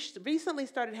 when we recently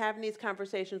started having these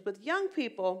conversations with young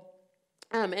people,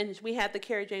 and we had the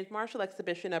Carrie James Marshall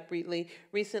exhibition up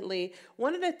recently.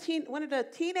 One of the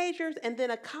teenagers and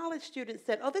then a college student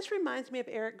said, "Oh, this reminds me of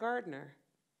Eric Gardner."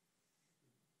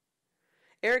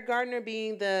 Eric Gardner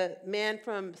being the man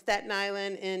from Staten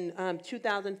Island in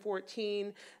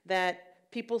 2014 that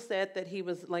people said that he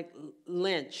was like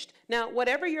lynched. Now,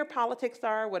 whatever your politics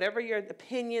are, whatever your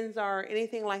opinions are,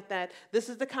 anything like that, this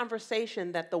is the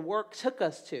conversation that the work took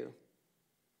us to,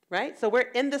 right? So we're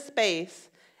in the space,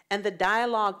 and the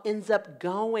dialogue ends up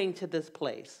going to this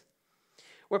place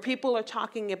where people are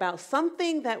talking about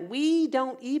something that we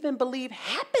don't even believe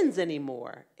happens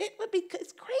anymore.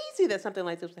 It's crazy that something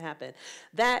like this would happen.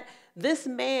 That this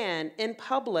man in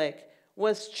public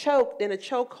was choked in a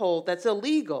chokehold that's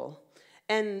illegal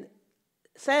and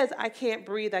says, "I can't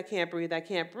breathe, I can't breathe, I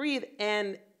can't breathe,"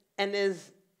 and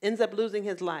ends up losing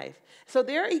his life. So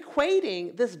they're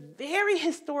equating this very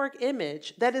historic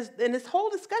image that is, and this whole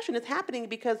discussion is happening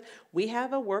because we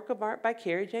have a work of art by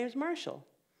Carrie James Marshall.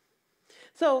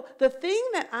 So the thing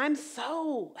that I'm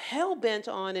so hell-bent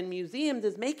on in museums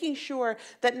is making sure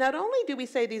that not only do we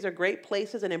say these are great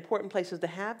places and important places to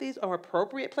have these, or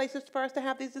appropriate places for us to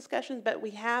have these discussions, but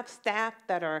we have staff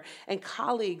that are, and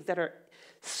colleagues that are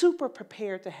super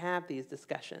prepared to have these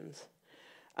discussions.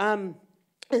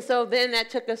 And so then that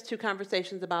took us to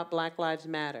conversations about Black Lives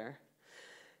Matter.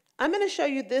 I'm going to show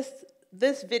you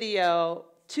this video,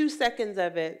 2 seconds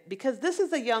of it, because this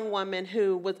is a young woman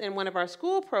who was in one of our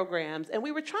school programs, and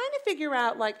we were trying to figure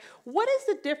out, like, what is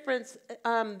the difference,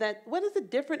 what is the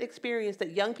different experience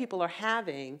that young people are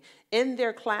having in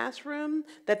their classroom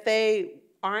that they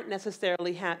aren't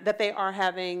necessarily that they are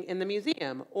having in the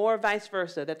museum, or vice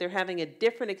versa, that they're having a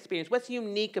different experience. What's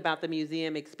unique about the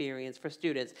museum experience for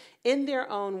students in their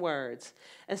own words?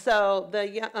 And so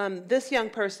this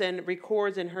young person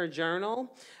records in her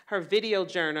journal, her video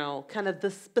journal, kind of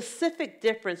the specific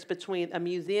difference between a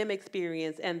museum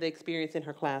experience and the experience in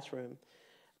her classroom.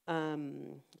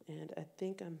 And I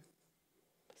think I'm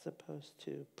supposed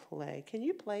to play. Can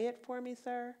you play it for me,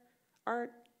 sir?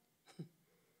 Art?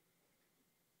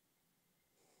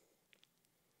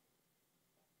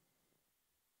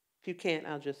 If you can't,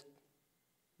 I'll just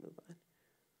move on.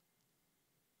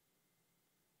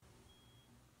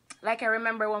 Like I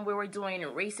remember when we were doing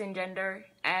race and gender,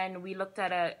 and we looked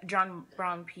at a John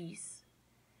Brown piece,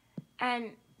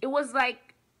 and it was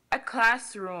like a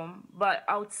classroom, but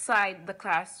outside the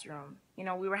classroom. You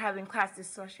know, we were having class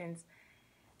discussions,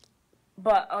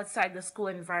 but outside the school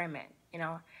environment, you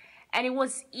know. And it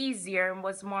was easier and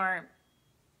was more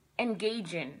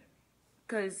engaging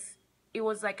because it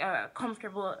was like a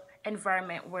comfortable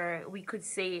environment where we could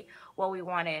say what we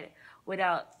wanted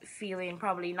without feeling,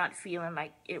 probably not feeling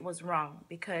like it was wrong,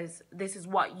 because this is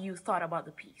what you thought about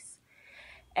the piece.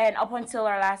 And up until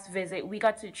our last visit, we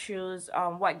got to choose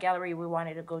what gallery we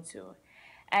wanted to go to.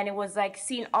 And it was like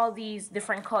seeing all these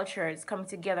different cultures come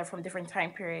together from different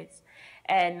time periods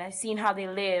and seeing how they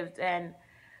lived. And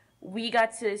we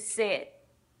got to sit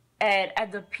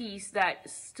at the piece that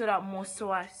stood out most to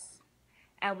us.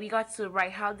 And we got to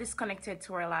write how this connected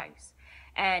to our lives.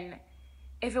 And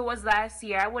if it was last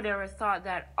year, I would have never thought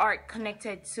that art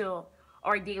connected to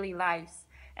our daily lives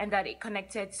and that it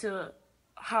connected to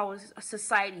how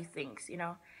society thinks, you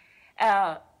know.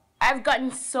 I've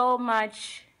gotten so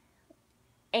much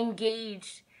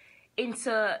engaged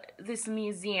into this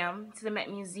museum, to the Met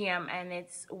Museum and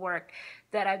its work,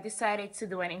 that I've decided to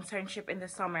do an internship in the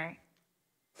summer.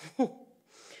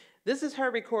 This is her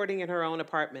recording in her own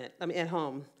apartment, at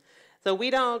home. So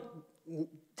we don't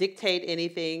dictate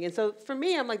anything. And so for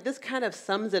me, I'm like, this kind of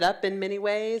sums it up in many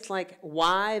ways, like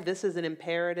why this is an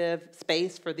imperative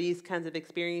space for these kinds of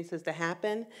experiences to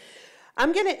happen.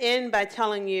 I'm going to end by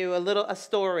telling you a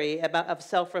story of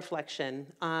self-reflection,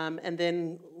 and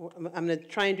then I'm going to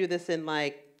try and do this in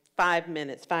like 10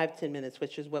 minutes,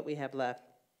 which is what we have left.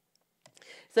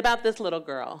 It's about this little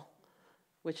girl,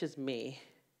 which is me.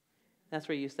 That's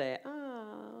where you say,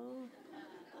 oh.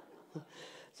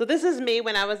 So this is me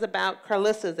when I was about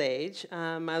Carlissa's age,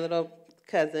 my little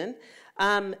cousin.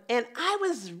 And I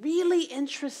was really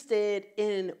interested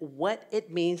in what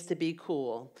it means to be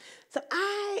cool. So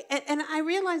I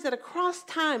realized that across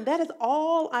time, that is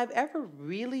all I've ever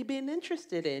really been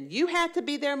interested in. You had to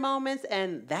be there moments,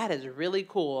 and that is really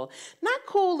cool. Not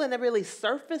cool in a really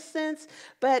surface sense,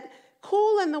 but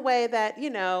cool in the way that, you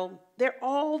know, there are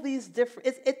all these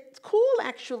different, it's cool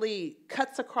actually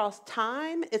cuts across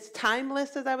time. It's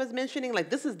timeless, as I was mentioning,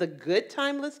 like this is the good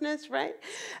timelessness, right?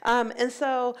 And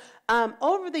so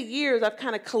over the years, I've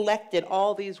kind of collected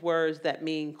all these words that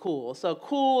mean cool. So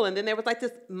cool, and then there was like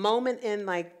this moment in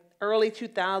like early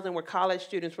 2000 where college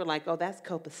students were like, oh, that's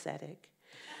copacetic.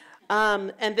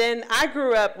 And then I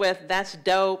grew up with that's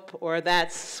dope, or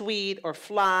that's sweet, or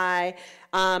fly.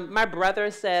 My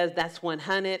brother says that's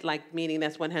 100, like meaning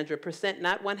that's 100%,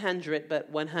 not 100, but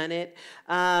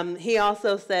 100. He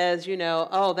also says, you know,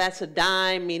 oh, that's a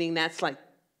dime, meaning that's like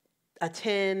a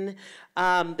 10.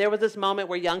 There was this moment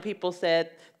where young people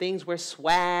said things were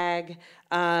swag,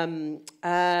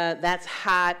 that's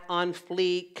hot, on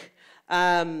fleek.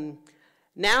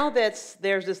 Now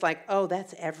there's just like, oh,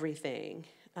 that's everything.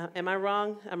 Am I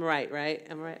wrong? I'm right?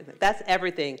 I'm right. That's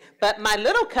everything. But my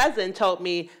little cousin told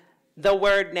me the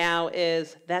word now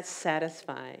is, that's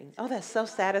satisfying. Oh, that's so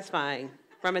satisfying,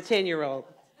 from a 10-year-old.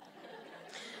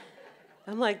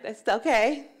 I'm like, that's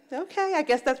okay, I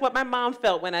guess that's what my mom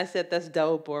felt when I said that's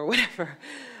dope or whatever.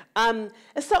 And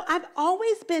so I've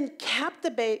always been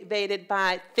captivated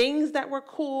by things that were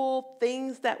cool,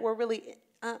 things that were really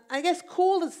I guess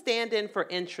cool is stand in for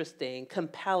interesting,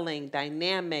 compelling,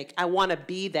 dynamic. I want to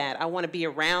be that. I want to be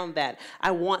around that. I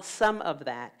want some of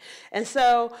that. And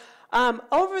so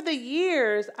over the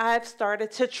years, I've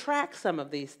started to track some of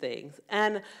these things.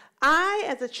 And I,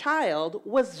 as a child,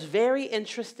 was very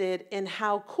interested in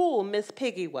how cool Miss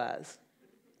Piggy was.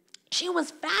 She was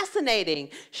fascinating.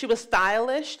 She was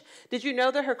stylish. Did you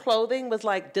know that her clothing was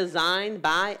like designed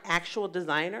by actual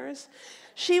designers?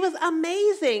 She was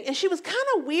amazing. And she was kind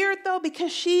of weird, though,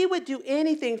 because she would do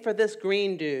anything for this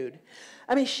green dude.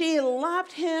 I mean, she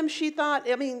loved him. She thought,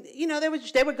 I mean, you know, they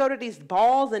would go to these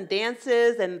balls and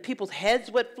dances, and people's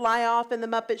heads would fly off in the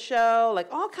Muppet Show. Like,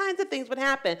 all kinds of things would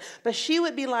happen. But she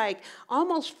would be, like,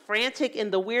 almost frantic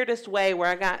in the weirdest way, where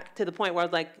I got to the point where I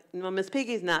was like, no, Miss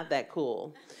Piggy's not that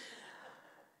cool.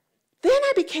 Then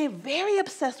I became very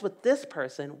obsessed with this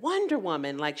person, Wonder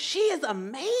Woman. Like, she is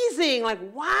amazing. Like,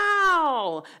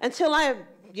 wow. Until I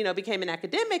became an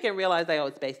academic and realized like, oh,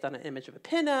 it's based on an image of a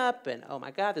pinup, and oh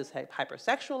my God, this is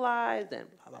hypersexualized, and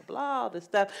blah, blah, blah, all this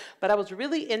stuff. But I was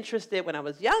really interested when I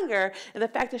was younger in the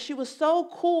fact that she was so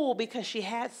cool because she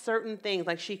had certain things,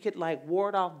 like she could like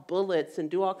ward off bullets and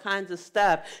do all kinds of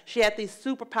stuff. She had these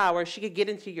superpowers. She could get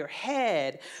into your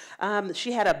head.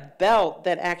 She had a belt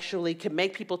that actually could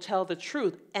make people tell the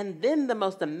truth. And then the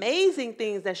most amazing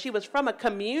thing is that she was from a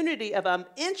community of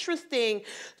interesting,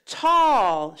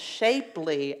 tall,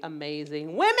 shapely,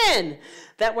 amazing women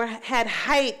that had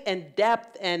height and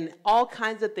depth and all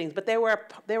kinds of things. But they were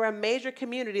a major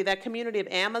community, that community of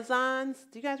Amazons.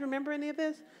 Do you guys remember any of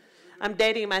this? I'm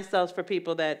dating myself for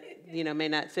people that, may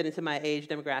not fit into my age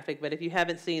demographic, but if you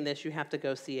haven't seen this, you have to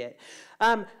go see it.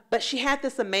 But she had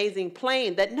this amazing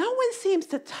plane that no one seems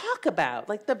to talk about,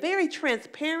 like the very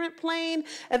transparent plane.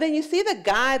 And then you see the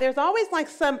guy, there's always like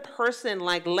some person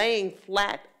like laying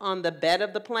flat on the bed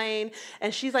of the plane,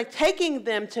 and she's like taking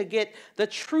them to get the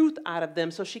truth out of them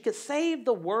so she could save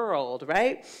the world,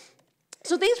 right?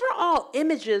 So these were all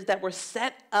images that were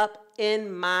set up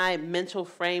in my mental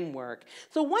framework.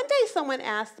 So one day someone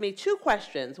asked me 2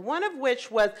 questions, one of which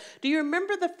was, do you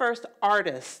remember the first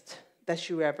artist that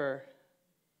you ever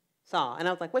saw? And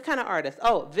I was like, what kind of artist?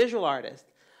 Oh, visual artist.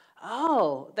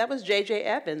 Oh, that was J.J.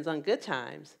 Evans on Good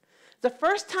Times. The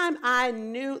first time I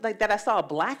knew that I saw a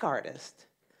Black artist,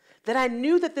 that I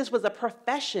knew that this was a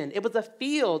profession, it was a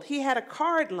field. He had a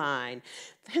card line.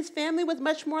 His family was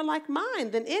much more like mine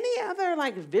than any other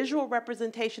visual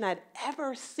representation I'd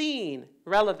ever seen.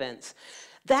 Relevance.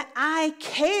 That I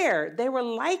cared. They were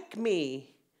like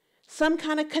me. Some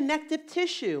kind of connective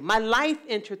tissue. My life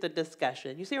entered the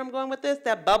discussion. You see where I'm going with this?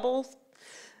 That bubbles?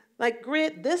 Like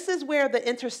grit, this is where the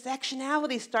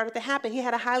intersectionality started to happen. He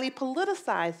had a highly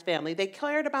politicized family. They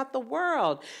cared about the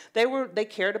world. They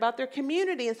cared about their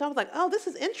community. And so I was like, oh, this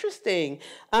is interesting.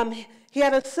 He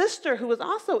had a sister who was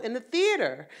also in the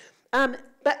theater.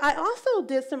 But I also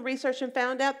did some research and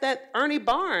found out that Ernie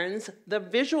Barnes, the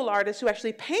visual artist who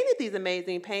actually painted these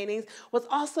amazing paintings,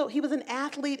 he was an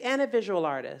athlete and a visual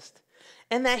artist.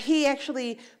 And that he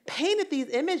actually painted these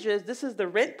images, this is the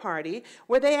Rent Party,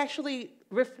 where they actually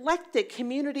reflected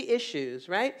community issues,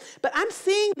 right? But I'm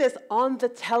seeing this on the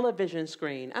television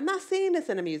screen. I'm not seeing this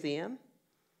in a museum.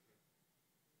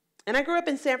 And I grew up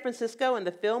in San Francisco in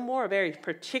the Fillmore, a very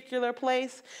particular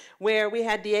place where we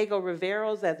had Diego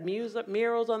Rivero's as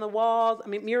murals on the walls,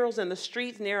 murals in the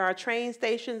streets near our train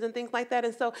stations and things like that.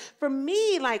 And so for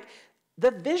me,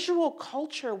 the visual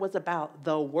culture was about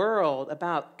the world,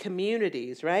 about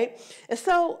communities, right? And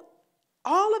so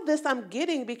all of this I'm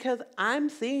getting because I'm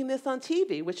seeing this on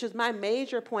TV, which is my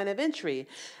major point of entry.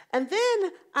 And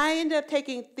then I ended up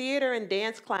taking theater and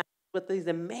dance classes with these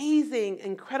amazing,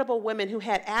 incredible women who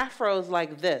had afros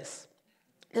like this.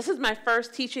 This is my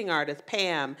first teaching artist,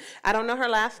 Pam. I don't know her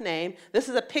last name. This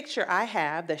is a picture I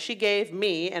have that she gave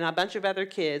me and a bunch of other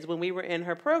kids when we were in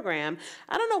her program.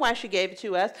 I don't know why she gave it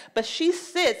to us, but she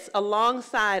sits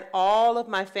alongside all of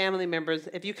my family members.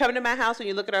 If you come to my house and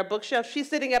you look at our bookshelf, she's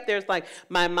sitting up there. It's like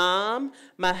my mom,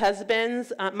 my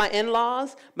husband's, my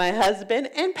in-laws, my husband,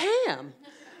 and Pam.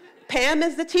 Pam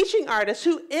is the teaching artist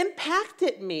who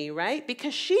impacted me, right?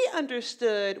 Because she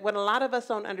understood what a lot of us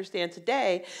don't understand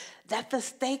today, that the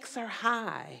stakes are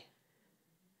high,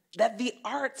 that the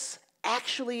arts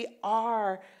actually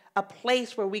are a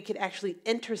place where we could actually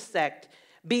intersect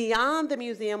beyond the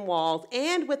museum walls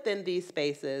and within these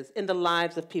spaces in the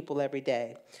lives of people every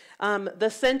day. The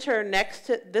center next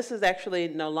to, this is actually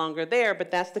no longer there, but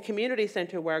that's the community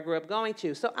center where I grew up going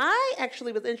to. So I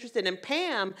actually was interested in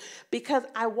Pam because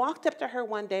I walked up to her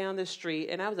one day on the street,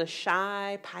 and I was a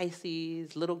shy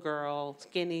Pisces little girl,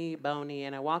 skinny, bony,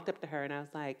 and I walked up to her and I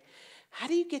was like, how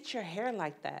do you get your hair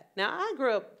like that? Now, I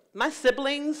grew up, my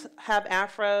siblings have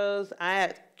afros. I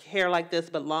had hair like this,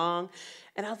 but long.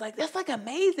 And I was like, that's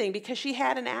amazing, because she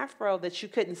had an afro that you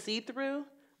couldn't see through,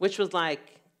 which was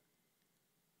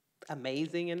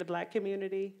amazing in the Black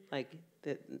community.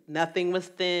 Nothing was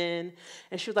thin.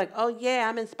 And she was like, oh yeah,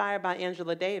 I'm inspired by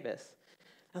Angela Davis.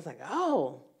 I was like,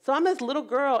 oh. So I'm this little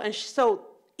girl, and so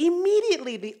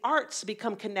immediately the arts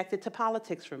become connected to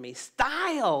politics for me.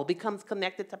 Style becomes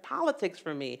connected to politics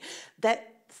for me. That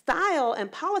style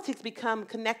and politics become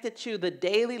connected to the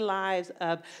daily lives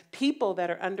of people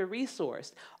that are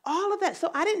under-resourced. All of that.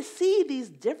 So I didn't see these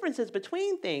differences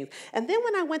between things. And then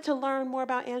when I went to learn more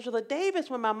about Angela Davis,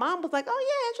 when my mom was like, oh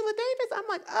yeah, Angela Davis, I'm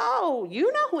like, oh,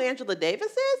 you know who Angela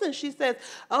Davis is? And she says,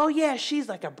 oh yeah, she's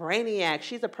like a brainiac.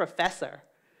 She's a professor.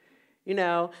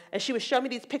 And she would show me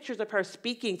these pictures of her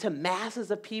speaking to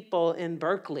masses of people in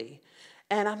Berkeley.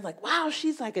 And I'm like, wow,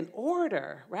 she's like an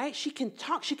orator, right? She can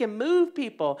talk, she can move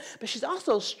people, but she's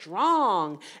also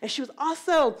strong. And she was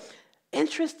also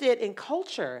interested in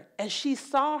culture. And she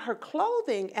saw her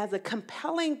clothing as a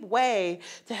compelling way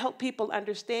to help people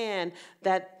understand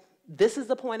that this is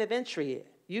the point of entry.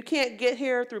 You can't get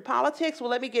here through politics. Well,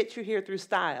 let me get you here through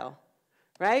style,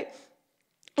 right?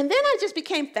 And then I just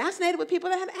became fascinated with people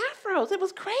that had afros. It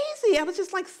was crazy. I was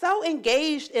just like so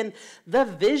engaged in the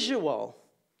visual,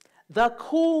 the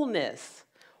coolness,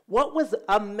 what was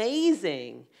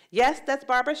amazing. Yes, that's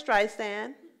Barbra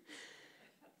Streisand.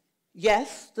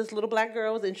 Yes, this little black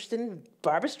girl was interested in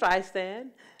Barbra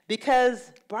Streisand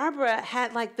because Barbara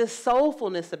had like this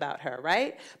soulfulness about her,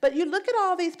 right? But you look at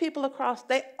all these people across,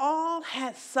 they all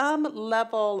had some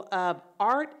level of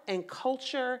art and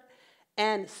culture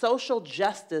and social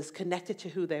justice connected to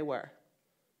who they were.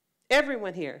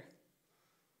 Everyone here.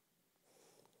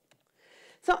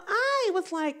 So I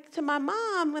was like, to my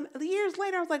mom, years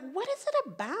later, I was like, what is it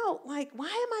about? Like, why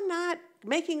am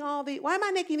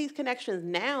I making these connections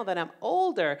now that I'm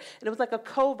older? And it was like a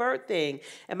covert thing.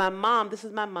 And my mom, this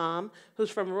is my mom, who's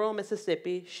from rural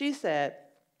Mississippi, she said,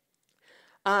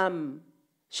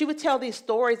 she would tell these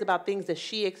stories about things that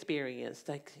she experienced,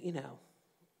 like, you know.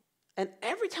 And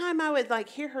every time I would like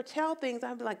hear her tell things,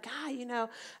 I'd be like, God, you know,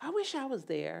 I wish I was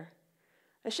there.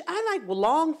 I like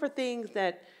long for things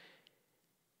that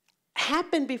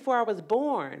happened before I was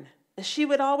born. And she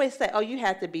would always say, oh, you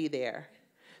had to be there.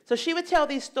 So she would tell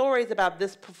these stories about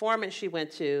this performance she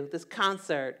went to, this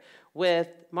concert with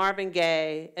Marvin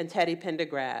Gaye and Teddy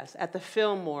Pendergrass at the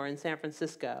Fillmore in San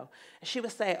Francisco. And she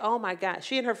would say, oh my God,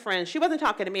 she and her friends, she wasn't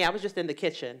talking to me, I was just in the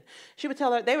kitchen. She would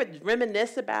tell her, they would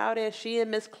reminisce about it, she and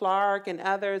Miss Clark and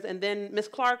others, and then Miss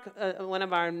Clark, one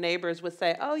of our neighbors, would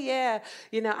say, oh yeah,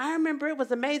 you know, I remember it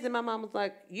was amazing. My mom was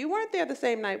like, you weren't there the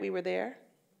same night we were there.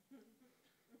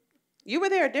 You were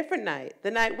there a different night. The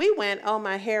night we went, oh,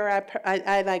 my hair,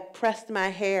 I like pressed my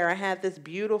hair. I had this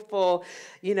beautiful,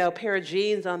 you know, pair of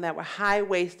jeans on that were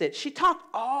high-waisted. She talked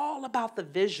all about the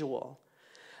visual.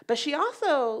 But she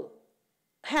also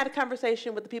had a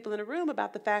conversation with the people in the room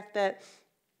about the fact that,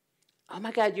 oh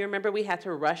my God, you remember we had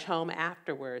to rush home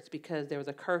afterwards because there was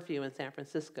a curfew in San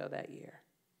Francisco that year.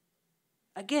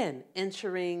 Again,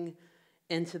 entering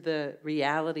into the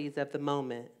realities of the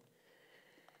moment.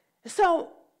 So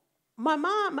my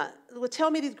mom would tell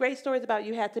me these great stories about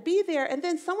you had to be there, and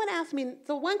then someone asked me,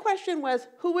 so one question was,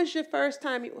 who was your first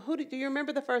time, do you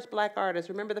remember the first black artist?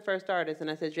 Remember the first artist? And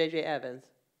I said, J.J. Evans.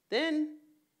 Then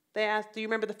they asked, do you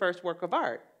remember the first work of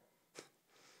art?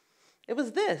 It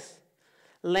was this,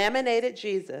 laminated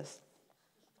Jesus.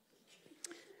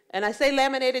 And I say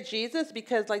laminated Jesus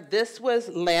because like this was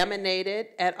laminated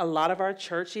at a lot of our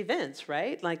church events,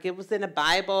 right? Like it was in a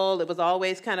Bible, it was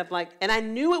always kind of like, and I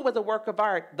knew it was a work of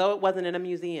art, though it wasn't in a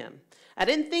museum. I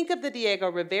didn't think of the Diego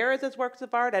Rivera's as works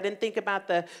of art. I didn't think about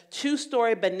the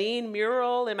 2-story Benin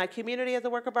mural in my community as a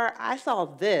work of art. I saw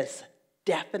this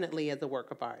definitely as a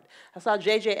work of art. I saw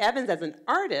J.J. Evans as an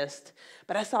artist,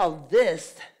 but I saw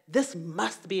this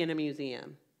must be in a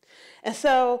museum. And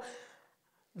so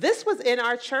this was in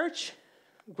our church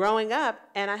growing up,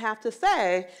 and I have to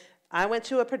say, I went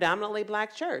to a predominantly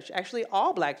black church, actually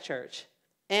all black church,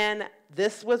 and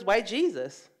this was white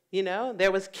Jesus, you know?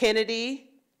 There was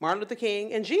Kennedy, Martin Luther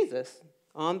King, and Jesus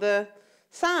on the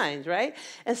signs, right?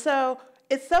 And so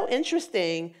it's so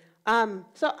interesting.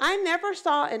 So I never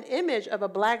saw an image of a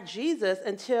black Jesus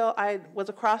until I was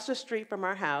across the street from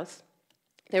our house.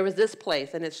 There was this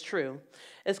place, and it's true.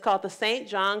 It's called the St.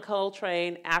 John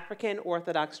Coltrane African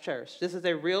Orthodox Church. This is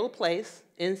a real place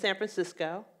in San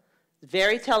Francisco,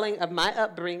 very telling of my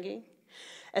upbringing.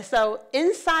 And so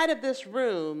inside of this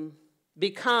room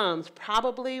becomes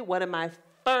probably one of my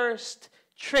first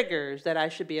triggers that I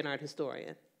should be an art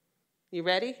historian. You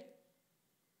ready?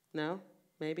 No?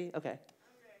 Maybe? Okay.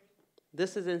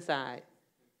 This is inside.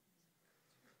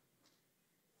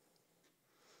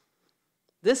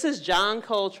 This is John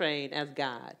Coltrane as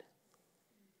God.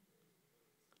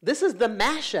 This is the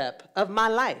mashup of my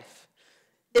life.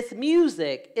 It's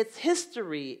music, it's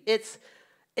history, it's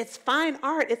fine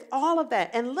art, it's all of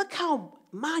that. And look how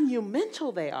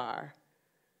monumental they are.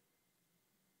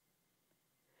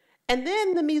 And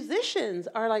then the musicians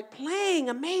are like playing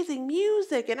amazing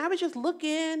music. And I would just look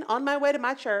in on my way to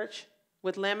my church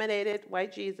with laminated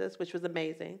white Jesus, which was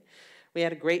amazing. We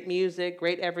had a great music,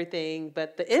 great everything,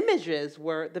 but the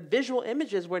visual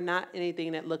images were not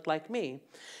anything that looked like me.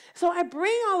 So I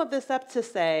bring all of this up to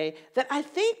say that I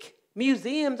think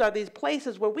museums are these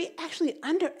places where we actually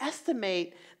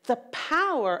underestimate the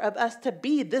power of us to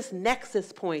be this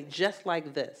nexus point just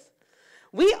like this.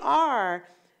 We are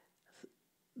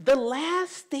the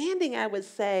last standing, I would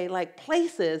say, like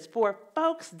places for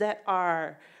folks that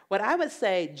are what I would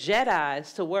say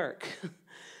Jedis to work.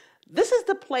 This is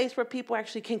the place where people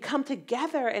actually can come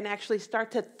together and actually start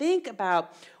to think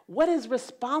about what is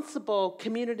responsible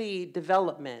community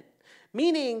development.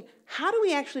 Meaning, how do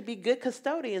we actually be good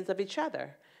custodians of each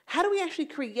other? How do we actually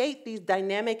create these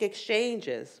dynamic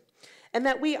exchanges? And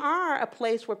that we are a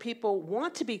place where people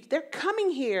want to be, they're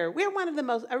coming here. We're one of the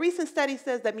most, a recent study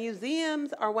says that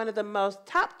museums are one of the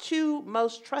top 2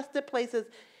 most trusted places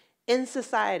in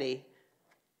society.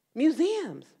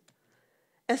 Museums.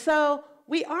 And so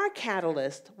we are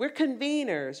catalysts, we're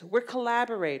conveners, we're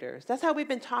collaborators. That's how we've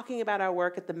been talking about our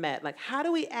work at the Met. Like, how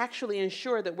do we actually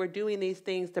ensure that we're doing these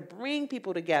things to bring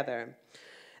people together?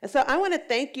 And so I want to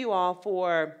thank you all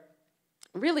for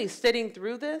really sitting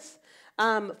through this,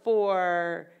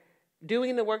 for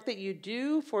doing the work that you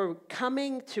do, for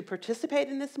coming to participate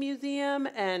in this museum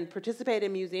and participate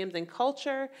in museums and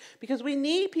culture, because we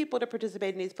need people to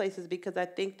participate in these places, because I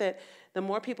think that the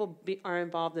more people are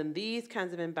involved in these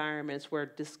kinds of environments where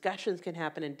discussions can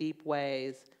happen in deep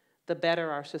ways, the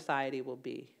better our society will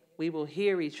be. We will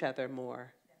hear each other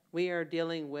more. We are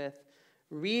dealing with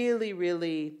really,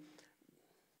 really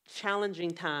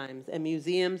challenging times, and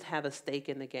museums have a stake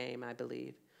in the game, I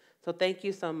believe. So thank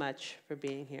you so much for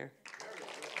being here.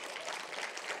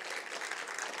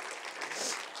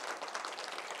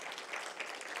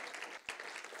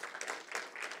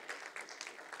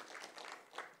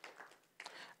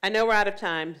 I know we're out of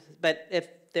time, but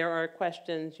if there are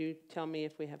questions, you tell me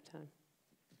if we have time.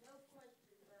 No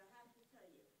questions, but I have to tell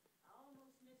you, I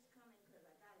almost missed coming because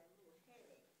I got a little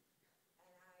headache.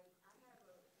 And I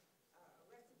have a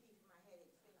recipe for my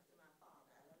headache thanks to my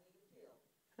father. I don't need a pill.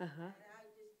 Uh-huh. And I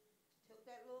just took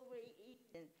that little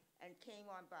and came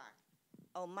on by.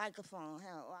 Oh, microphone,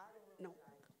 hell, I don't know.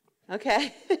 No. Okay.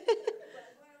 But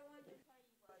what I wanted to tell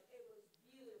you was it was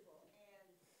beautiful. And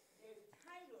the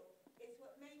title is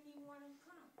what made me want to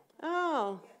come.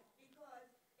 Oh. Yeah, because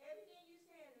everything you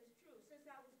said is true. Since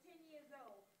I was 10 years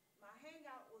old, my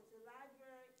hangout was the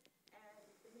library and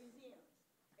the museums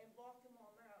in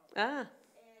Baltimore, Maryland. Ah.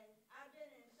 And I've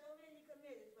been in so many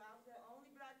committees, but I was the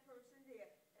only black person there.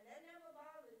 And that never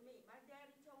bothered me. My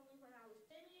daddy told me when I was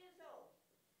 10 years old,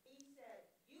 he said,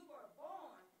 you were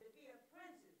born to be a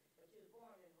princess, but you were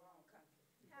born in the wrong country.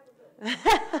 Have a good one.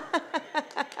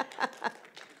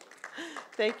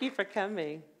 Thank you for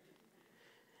coming.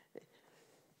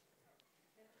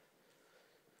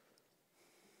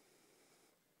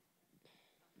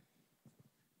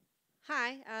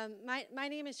 Hi, my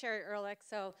name is Sherry Ehrlich,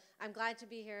 so I'm glad to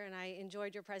be here and I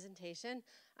enjoyed your presentation.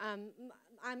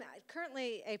 I'm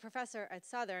currently a professor at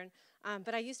Southern,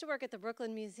 but I used to work at the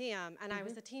Brooklyn Museum and I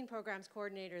was the teen programs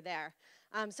coordinator there.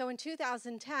 So in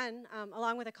 2010,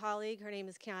 along with a colleague, her name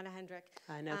is Kiana Hendrick.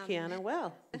 I know Kiana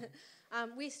well.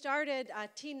 We started a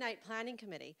teen night planning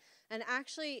committee. And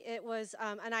actually it was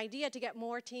an idea to get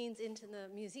more teens into the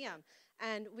museum.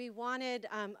 And we wanted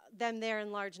them there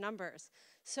in large numbers.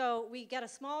 So we get a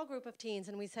small group of teens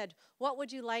and we said, what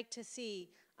would you like to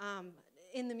see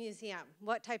in the museum?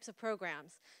 What types of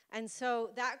programs? And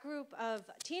so that group of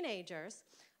teenagers,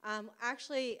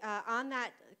 actually on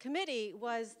that committee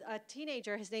was a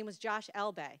teenager, his name was Josh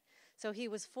Elbay. So he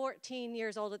was 14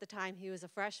 years old at the time, he was a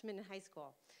freshman in high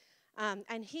school.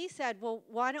 And he said, well,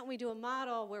 why don't we do a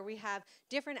model where we have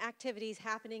different activities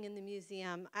happening in the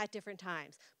museum at different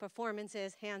times?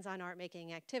 Performances, hands-on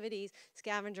art-making activities,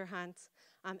 scavenger hunts.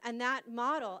 And that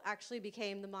model actually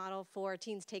became the model for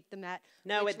Teens Take the Met.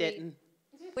 No, it didn't.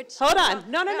 Hold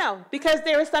on. No. Because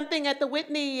there was something at the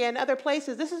Whitney and other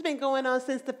places. This has been going on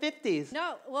since the 50s.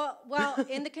 No, well,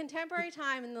 in the contemporary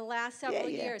time, in the last several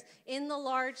years, in the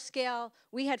large scale,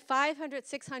 we had 500,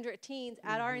 600 teens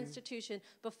at our institution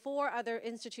before other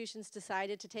institutions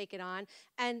decided to take it on.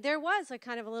 And there was a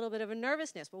kind of a little bit of a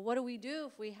nervousness. Well, what do we do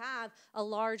if we have a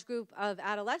large group of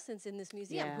adolescents in this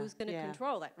museum? Who's going to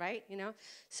control it, right? You know.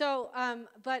 So,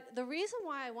 but the reason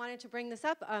why I wanted to bring this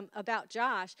up about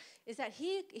Josh is that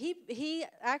he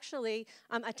actually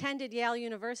attended Yale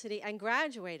University and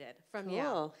graduated from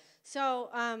Yale. So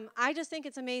I just think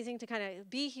it's amazing to kind of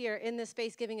be here in this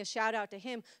space giving a shout out to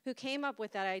him who came up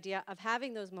with that idea of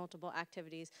having those multiple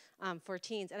activities for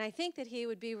teens. And I think that he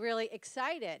would be really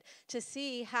excited to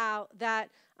see how that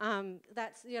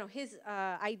his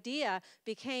idea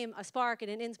became a spark and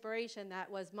an inspiration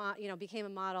that was became a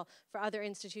model for other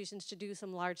institutions to do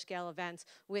some large scale events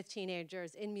with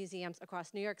teenagers in museums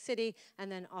across New York City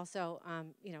and then also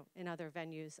in other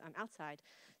venues outside.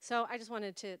 So I just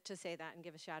wanted to say that and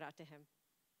give a shout out to him.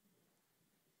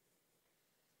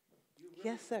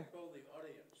 Yes, sir. The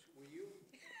audience. Were you?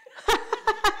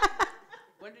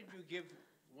 When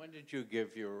did you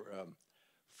give your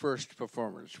first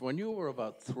performance? When you were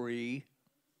about 3?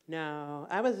 No,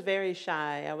 I was very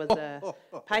shy. I was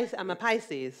I'm a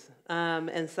Pisces,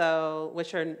 and so,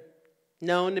 which are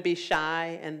known to be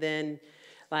shy, and then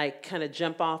like kind of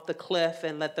jump off the cliff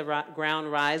and let the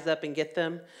ground rise up and get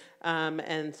them.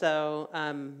 And so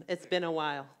it's been a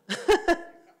while,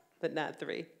 but not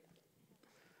 3.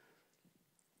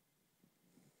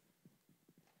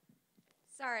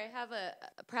 Sorry, I have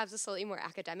perhaps a slightly more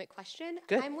academic question.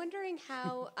 Good. I'm wondering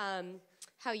how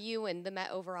you and the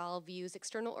Met overall views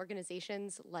external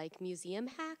organizations like Museum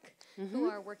Hack, who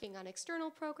are working on external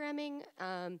programming.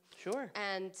 Sure.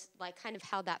 And like kind of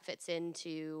how that fits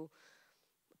into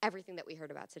everything that we heard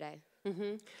about today.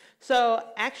 So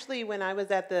actually, when I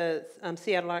was at the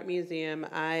Seattle Art Museum,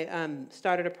 I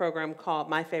started a program called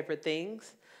My Favorite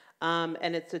Things.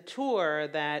 And it's a tour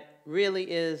that really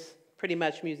is pretty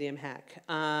much Museum Hack.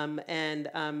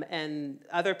 And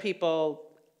other people,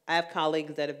 I have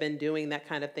colleagues that have been doing that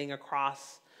kind of thing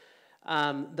across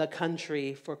the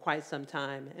country for quite some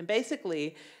time. And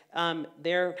basically,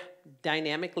 they're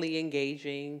dynamically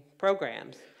engaging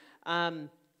programs.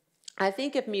 I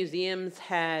think if museums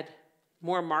had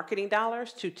more marketing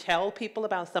dollars to tell people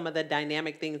about some of the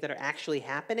dynamic things that are actually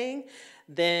happening,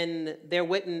 then there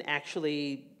wouldn't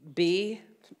actually be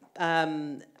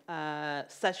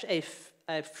such a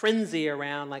frenzy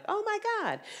around like, oh my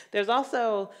God. There's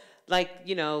also like,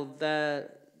 you know, the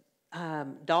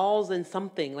dolls and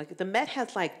something. Like the Met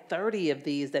has like 30 of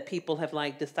these that people have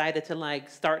like decided to like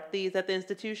start these at the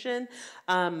institution.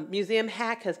 Museum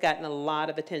Hack has gotten a lot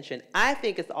of attention. I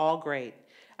think it's all great.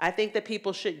 I think that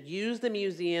people should use the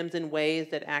museums in ways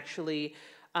that actually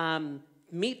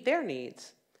meet their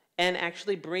needs and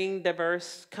actually bring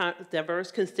diverse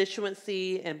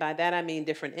constituency, and by that I mean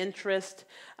different interests.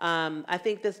 I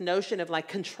think this notion of like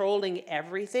controlling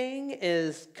everything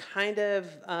is kind of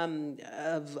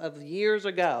years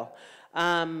ago.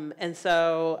 And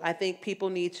so I think people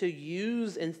need to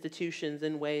use institutions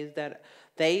in ways that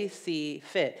they see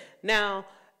fit. Now,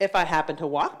 if I happen to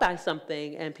walk by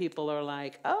something and people are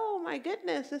like, "Oh my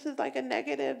goodness, this is like a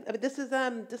negative. I mean,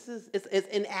 it's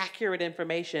inaccurate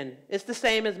information." It's the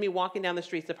same as me walking down the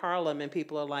streets of Harlem and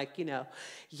people are like, you know,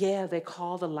 "Yeah, they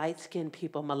call the light-skinned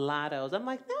people mulattoes." I'm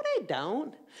like, "No, they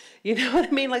don't." You know what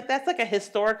I mean? Like that's like a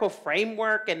historical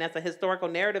framework and that's a historical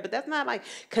narrative, but that's not like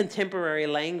contemporary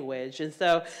language. And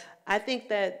so I think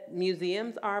that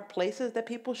museums are places that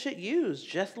people should use,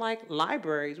 just like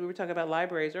libraries. We were talking about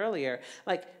libraries earlier.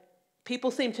 Like,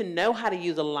 people seem to know how to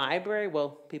use a library. Well,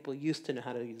 people used to know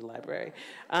how to use a library.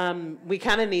 We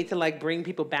kind of need to like bring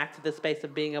people back to the space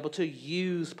of being able to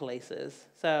use places.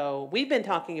 So we've been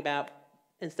talking about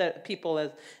instead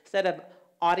of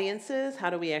audiences,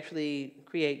 how do we actually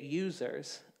create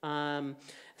users?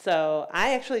 So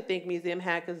I actually think Museum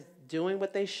Hack is doing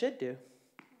what they should do.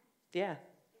 Yeah.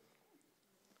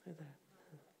 When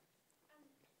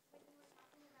you were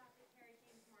talking about the Carrie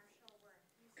James Marshall work,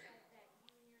 you said that you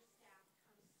and your staff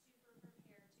come super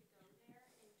prepared to go there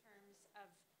in terms of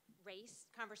race,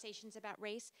 conversations about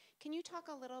race. Can you talk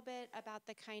a little bit about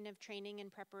the kind of training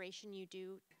and preparation you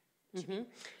do to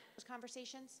those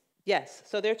conversations? Yes,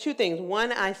 so there are 2 things.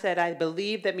 One, I said I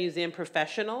believe that museum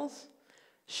professionals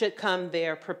should come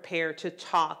there prepared to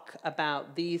talk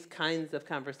about these kinds of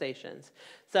conversations.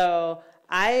 So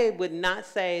I would not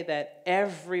say that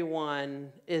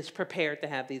everyone is prepared to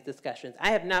have these discussions.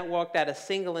 I have not walked out a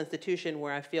single institution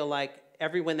where I feel like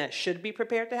everyone that should be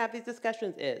prepared to have these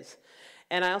discussions is.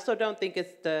 And I also don't think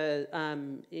it's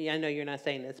I know you're not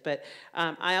saying this, but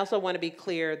I also want to be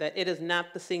clear that it is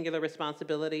not the singular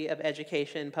responsibility of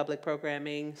education, public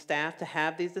programming staff to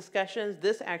have these discussions.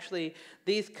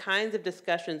 These kinds of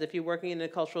discussions, if you're working in the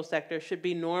cultural sector, should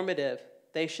be normative.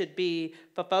 They should be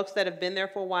for folks that have been there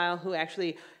for a while who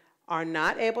actually are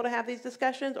not able to have these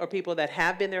discussions, or people that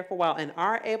have been there for a while and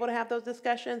are able to have those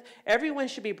discussions. Everyone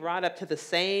should be brought up to the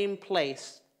same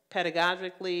place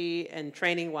pedagogically and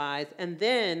training-wise, and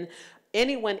then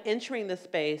anyone entering the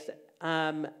space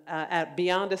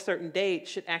beyond a certain date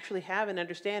should actually have an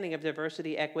understanding of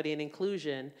diversity, equity, and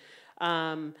inclusion,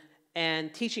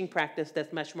 and teaching practice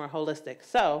that's much more holistic.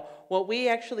 So what we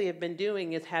actually have been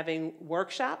doing is having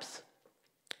workshops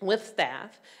with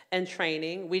staff and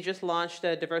training. We just launched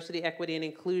a diversity, equity, and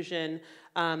inclusion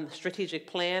strategic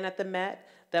plan at the Met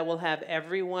that will have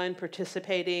everyone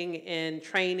participating in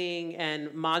training and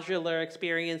modular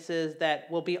experiences that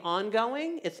will be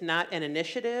ongoing. It's not an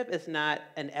initiative, it's not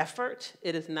an effort,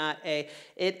 it is not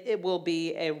it will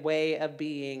be a way of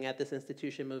being at this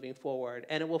institution moving forward.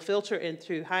 And it will filter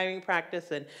into hiring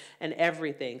practice and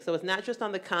everything. So it's not just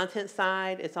on the content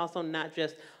side, it's also not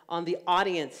just on the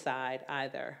audience side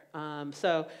either.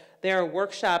 So there are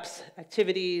workshops,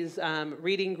 activities,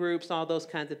 reading groups, all those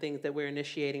kinds of things that we're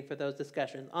initiating for those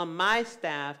discussions. On my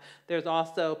staff, there's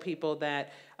also people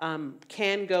that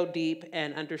can go deep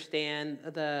and understand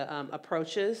the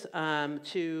approaches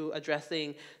to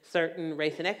addressing certain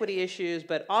race and equity issues,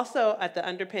 but also at the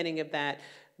underpinning of that,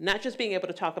 not just being able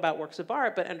to talk about works of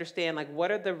art, but understand like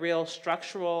what are the real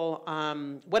structural,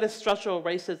 what does structural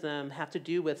racism have to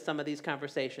do with some of these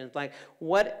conversations? Like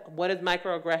what does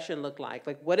microaggression look like?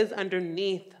 Like what is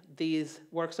underneath these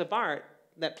works of art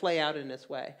that play out in this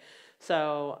way?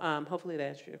 So hopefully that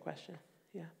answered your question.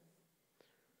 Yeah.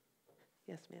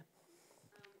 Yes, ma'am.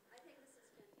 I think this is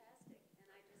fantastic, and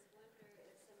I just wonder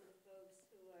if some of the folks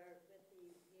who are with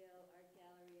the Yale Art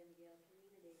Gallery and the Yale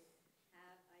community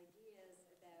have ideas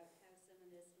about how some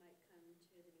of this might come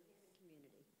to the New Haven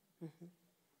community. Mm-hmm.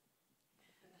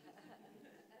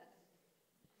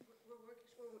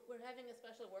 We're having a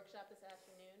special workshop this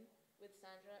afternoon with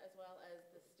Sandra as well as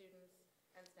the students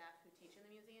and staff who teach in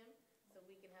the museum, so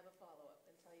we can have a follow-up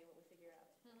and tell you what we figure out.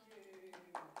 She's gonna take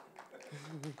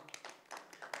it.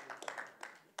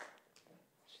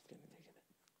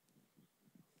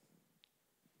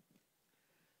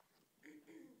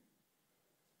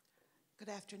 Good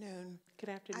afternoon. Good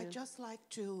afternoon. I'd just like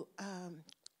to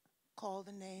call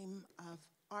the name of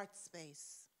Art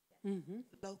Space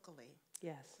locally.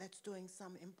 Yes. That's doing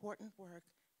some important work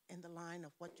in the line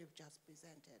of what you've just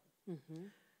presented.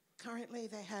 Currently,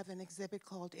 they have an exhibit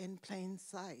called In Plain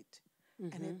Sight,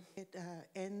 and it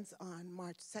ends on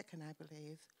March 2nd, I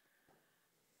believe.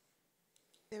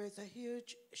 There is a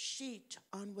huge sheet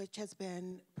on which has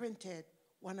been printed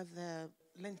one of the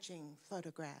lynching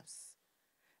photographs.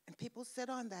 And people sit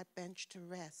on that bench to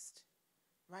rest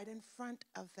right in front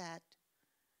of that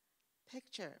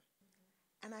picture.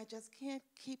 And I just can't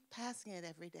keep passing it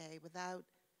every day without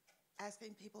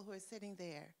asking people who are sitting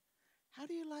there, how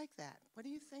do you like that? What do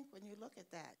you think when you look at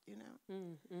that, you know?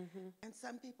 And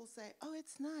some people say, oh,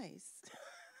 it's nice,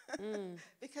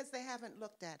 because they haven't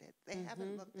looked at it. They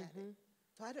haven't looked at it.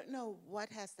 So I don't know what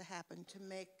has to happen to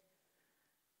make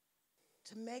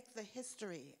the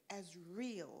history as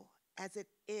real as it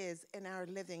is in our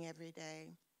living every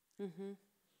day.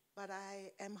 But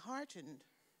I am heartened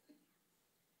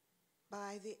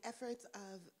by the efforts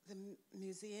of the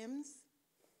museums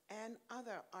and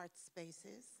other art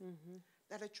spaces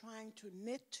that are trying to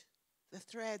knit the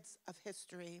threads of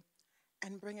history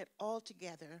and bring it all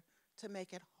together to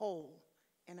make it whole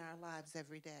in our lives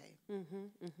every day.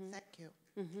 Thank you.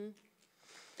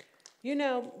 You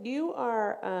know, you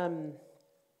are,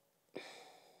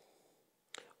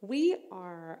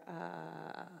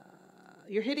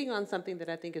 you're hitting on something that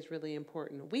I think is really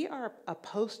important. We are a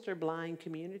poster blind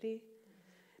community,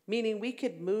 meaning we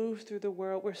could move through the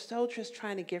world. We're so just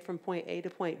trying to get from point A to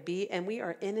point B, and we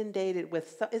are inundated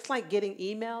with, it's like getting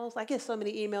emails. I get so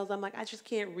many emails, I'm like, I just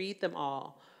can't read them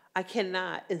all. I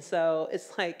cannot. And so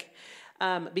it's like,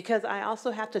 because I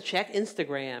also have to check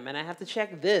Instagram, and I have to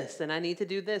check this, and I need to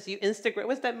do this. You Instagram,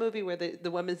 what's that movie where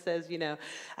the woman says, you know,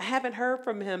 I haven't heard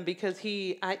from him because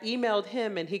I emailed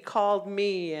him and he called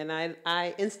me, and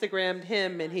I Instagrammed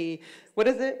him and he, what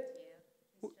is it?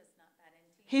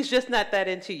 He's just not that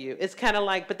into you. It's kind of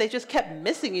like, but they just kept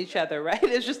missing each other, right?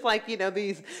 It's just like, you know,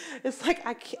 these, it's like,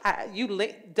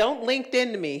 don't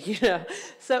LinkedIn me, you know?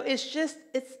 So it's just,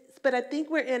 but I think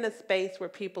we're in a space where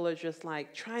people are just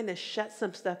like trying to shut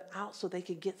some stuff out so they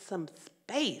could get some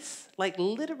space, like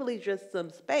literally just some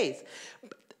space.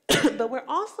 But we're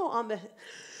also on the,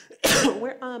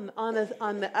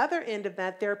 on the other end of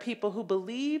that, there are people who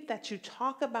believe that to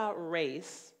talk about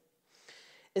race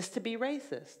is to be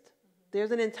racist.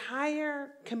 There's an entire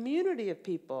community of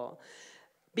people,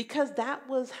 because that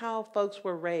was how folks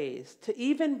were raised. To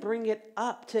even bring it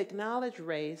up, to acknowledge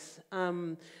race,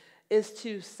 is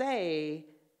to say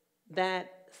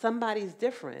that somebody's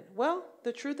different. Well,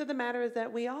 the truth of the matter is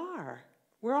that we are.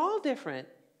 We're all different.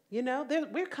 You know,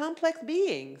 we're complex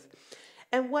beings.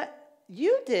 And what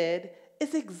you did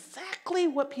is exactly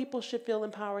what people should feel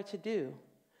empowered to do.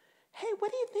 Hey,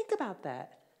 what do you think about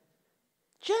that?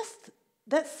 Just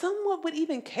that someone would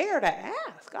even care to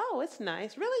ask. Oh, it's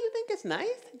nice. Really? You think it's nice?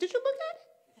 Did you look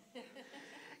at it?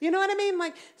 You know what I mean?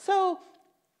 Like, so,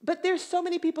 but there's so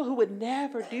many people who would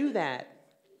never do that.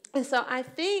 And so I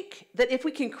think that if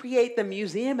we can create the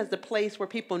museum as a place where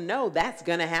people know that's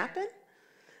going to happen,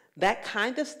 that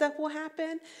kind of stuff will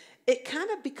happen, it kind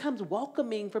of becomes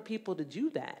welcoming for people to do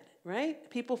that, right?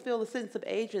 People feel a sense of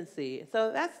agency.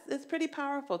 So it's pretty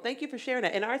powerful. Thank you for sharing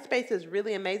that. And Art Space is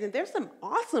really amazing. There's some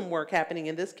awesome work happening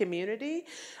in this community.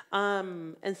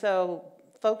 And so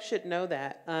folks should know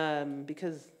that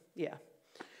because, yeah.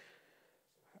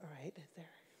 All right, is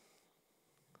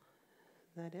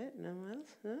that it? No one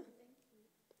else? Huh?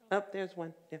 Oh, there's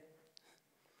one. Yeah.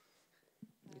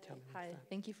 Hi,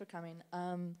 thank you for coming.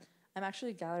 I'm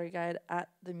actually a gallery guide at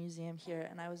the museum here,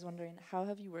 and I was wondering, how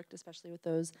have you worked, especially with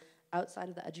those outside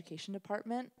of the education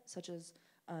department, such as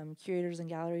curators and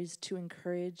galleries, to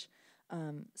encourage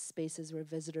spaces where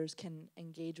visitors can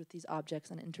engage with these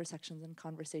objects and intersections and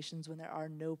conversations when there are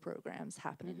no programs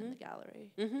happening in the gallery?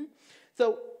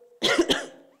 So,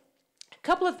 a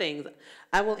couple of things.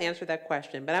 I will answer that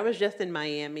question, but I was just in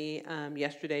Miami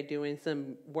yesterday doing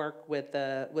some work with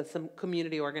some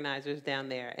community organizers down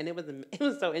there, and it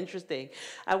was so interesting.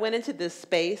 I went into this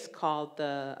space called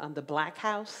the Black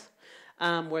House,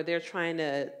 where they're trying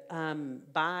to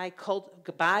buy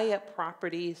up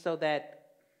property so that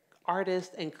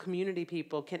artists and community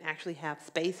people can actually have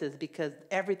spaces because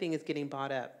everything is getting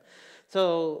bought up.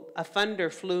 So a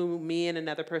funder flew me and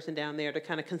another person down there to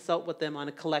kind of consult with them on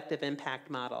a collective impact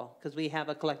model, because we have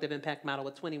a collective impact model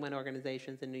with 21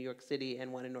 organizations in New York City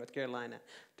and one in North Carolina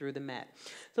through the Met.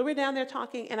 So we're down there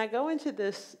talking, and I go into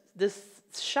this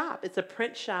shop. It's a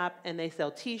print shop, and they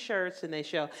sell T-shirts, and they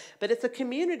show, but it's a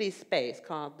community space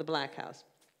called the Black House.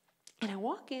 And I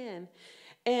walk in,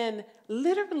 and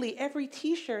literally every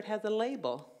T-shirt has a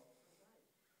label.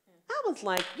 I was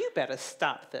like, you better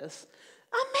stop this.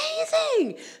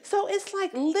 Amazing. So it's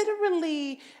like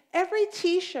literally every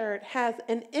T-shirt has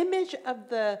an image of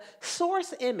the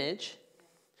source image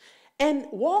and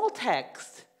wall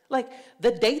text, like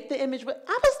the date the image was.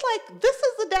 I was like, this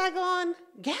is a daggone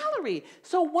gallery.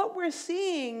 So what we're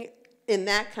seeing in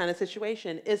that kind of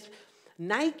situation is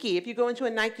Nike. If you go into a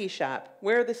Nike shop,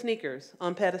 where are the sneakers?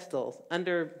 On pedestals,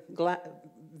 under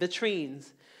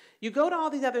vitrines. You go to all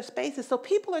these other spaces, so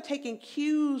people are taking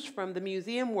cues from the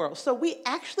museum world. So we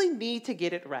actually need to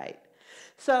get it right.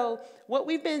 So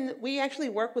we actually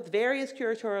work with various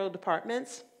curatorial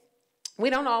departments.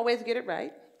 We don't always get it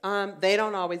right. They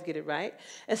don't always get it right.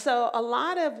 And so a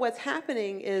lot of what's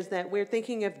happening is that we're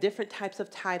thinking of different types of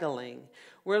titling.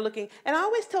 We're looking, and I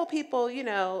always tell people, you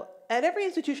know, at every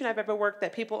institution I've ever worked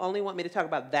at, people only want me to talk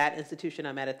about that institution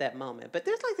I'm at that moment. But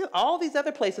there's like all these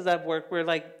other places I've worked where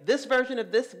like this version of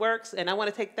this works and I want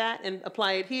to take that and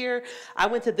apply it here. I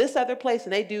went to this other place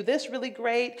and they do this really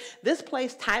great. This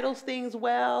place titles things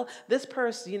well. This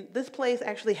place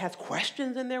actually has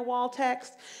questions in their wall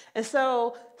text. And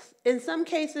so in some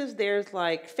cases, there's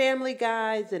like family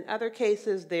guides. In other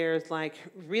cases, there's like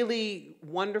really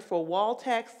wonderful wall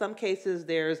text. Some cases,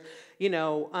 there's, you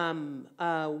know,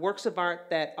 works of art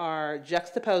that are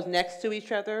juxtaposed next to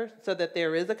each other so that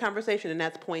there is a conversation and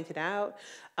that's pointed out.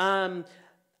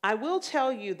 I will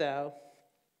tell you, though,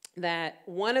 that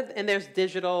and there's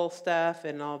digital stuff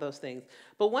and all those things,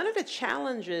 but one of the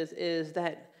challenges is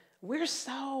that we're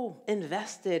so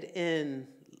invested in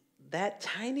that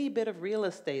tiny bit of real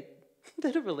estate,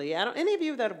 literally. Any of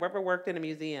you that have ever worked in a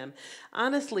museum,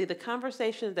 honestly, the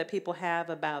conversations that people have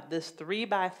about this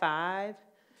 3x5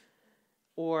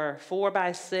 or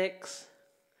 4x6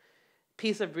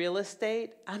 piece of real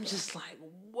estate, I'm just like,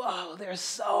 whoa, there's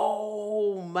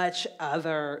so much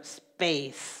other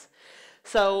space.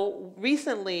 So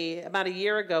recently, about a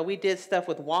year ago, we did stuff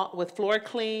with floor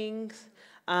clings.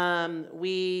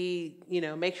 We,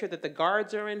 make sure that the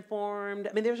guards are informed.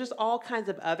 I mean, there's just all kinds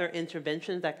of other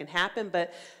interventions that can happen.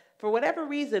 But for whatever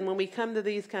reason, when we come to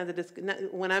these kinds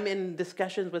of, when I'm in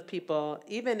discussions with people,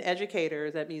 even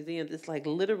educators at museums, it's like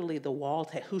literally the wall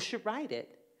text. Who should write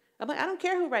it? I'm like, I don't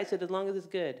care who writes it as long as it's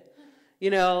good.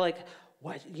 Like,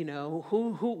 what,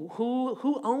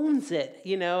 who owns it,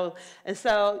 And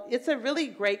so it's a really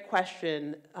great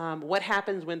question, what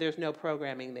happens when there's no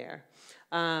programming there?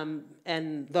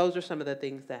 And those are some of the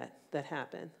things that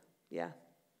happen. Yeah.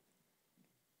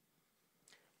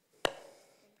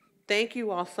 Thank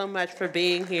you all so much for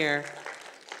being here.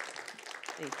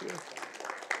 Thank you.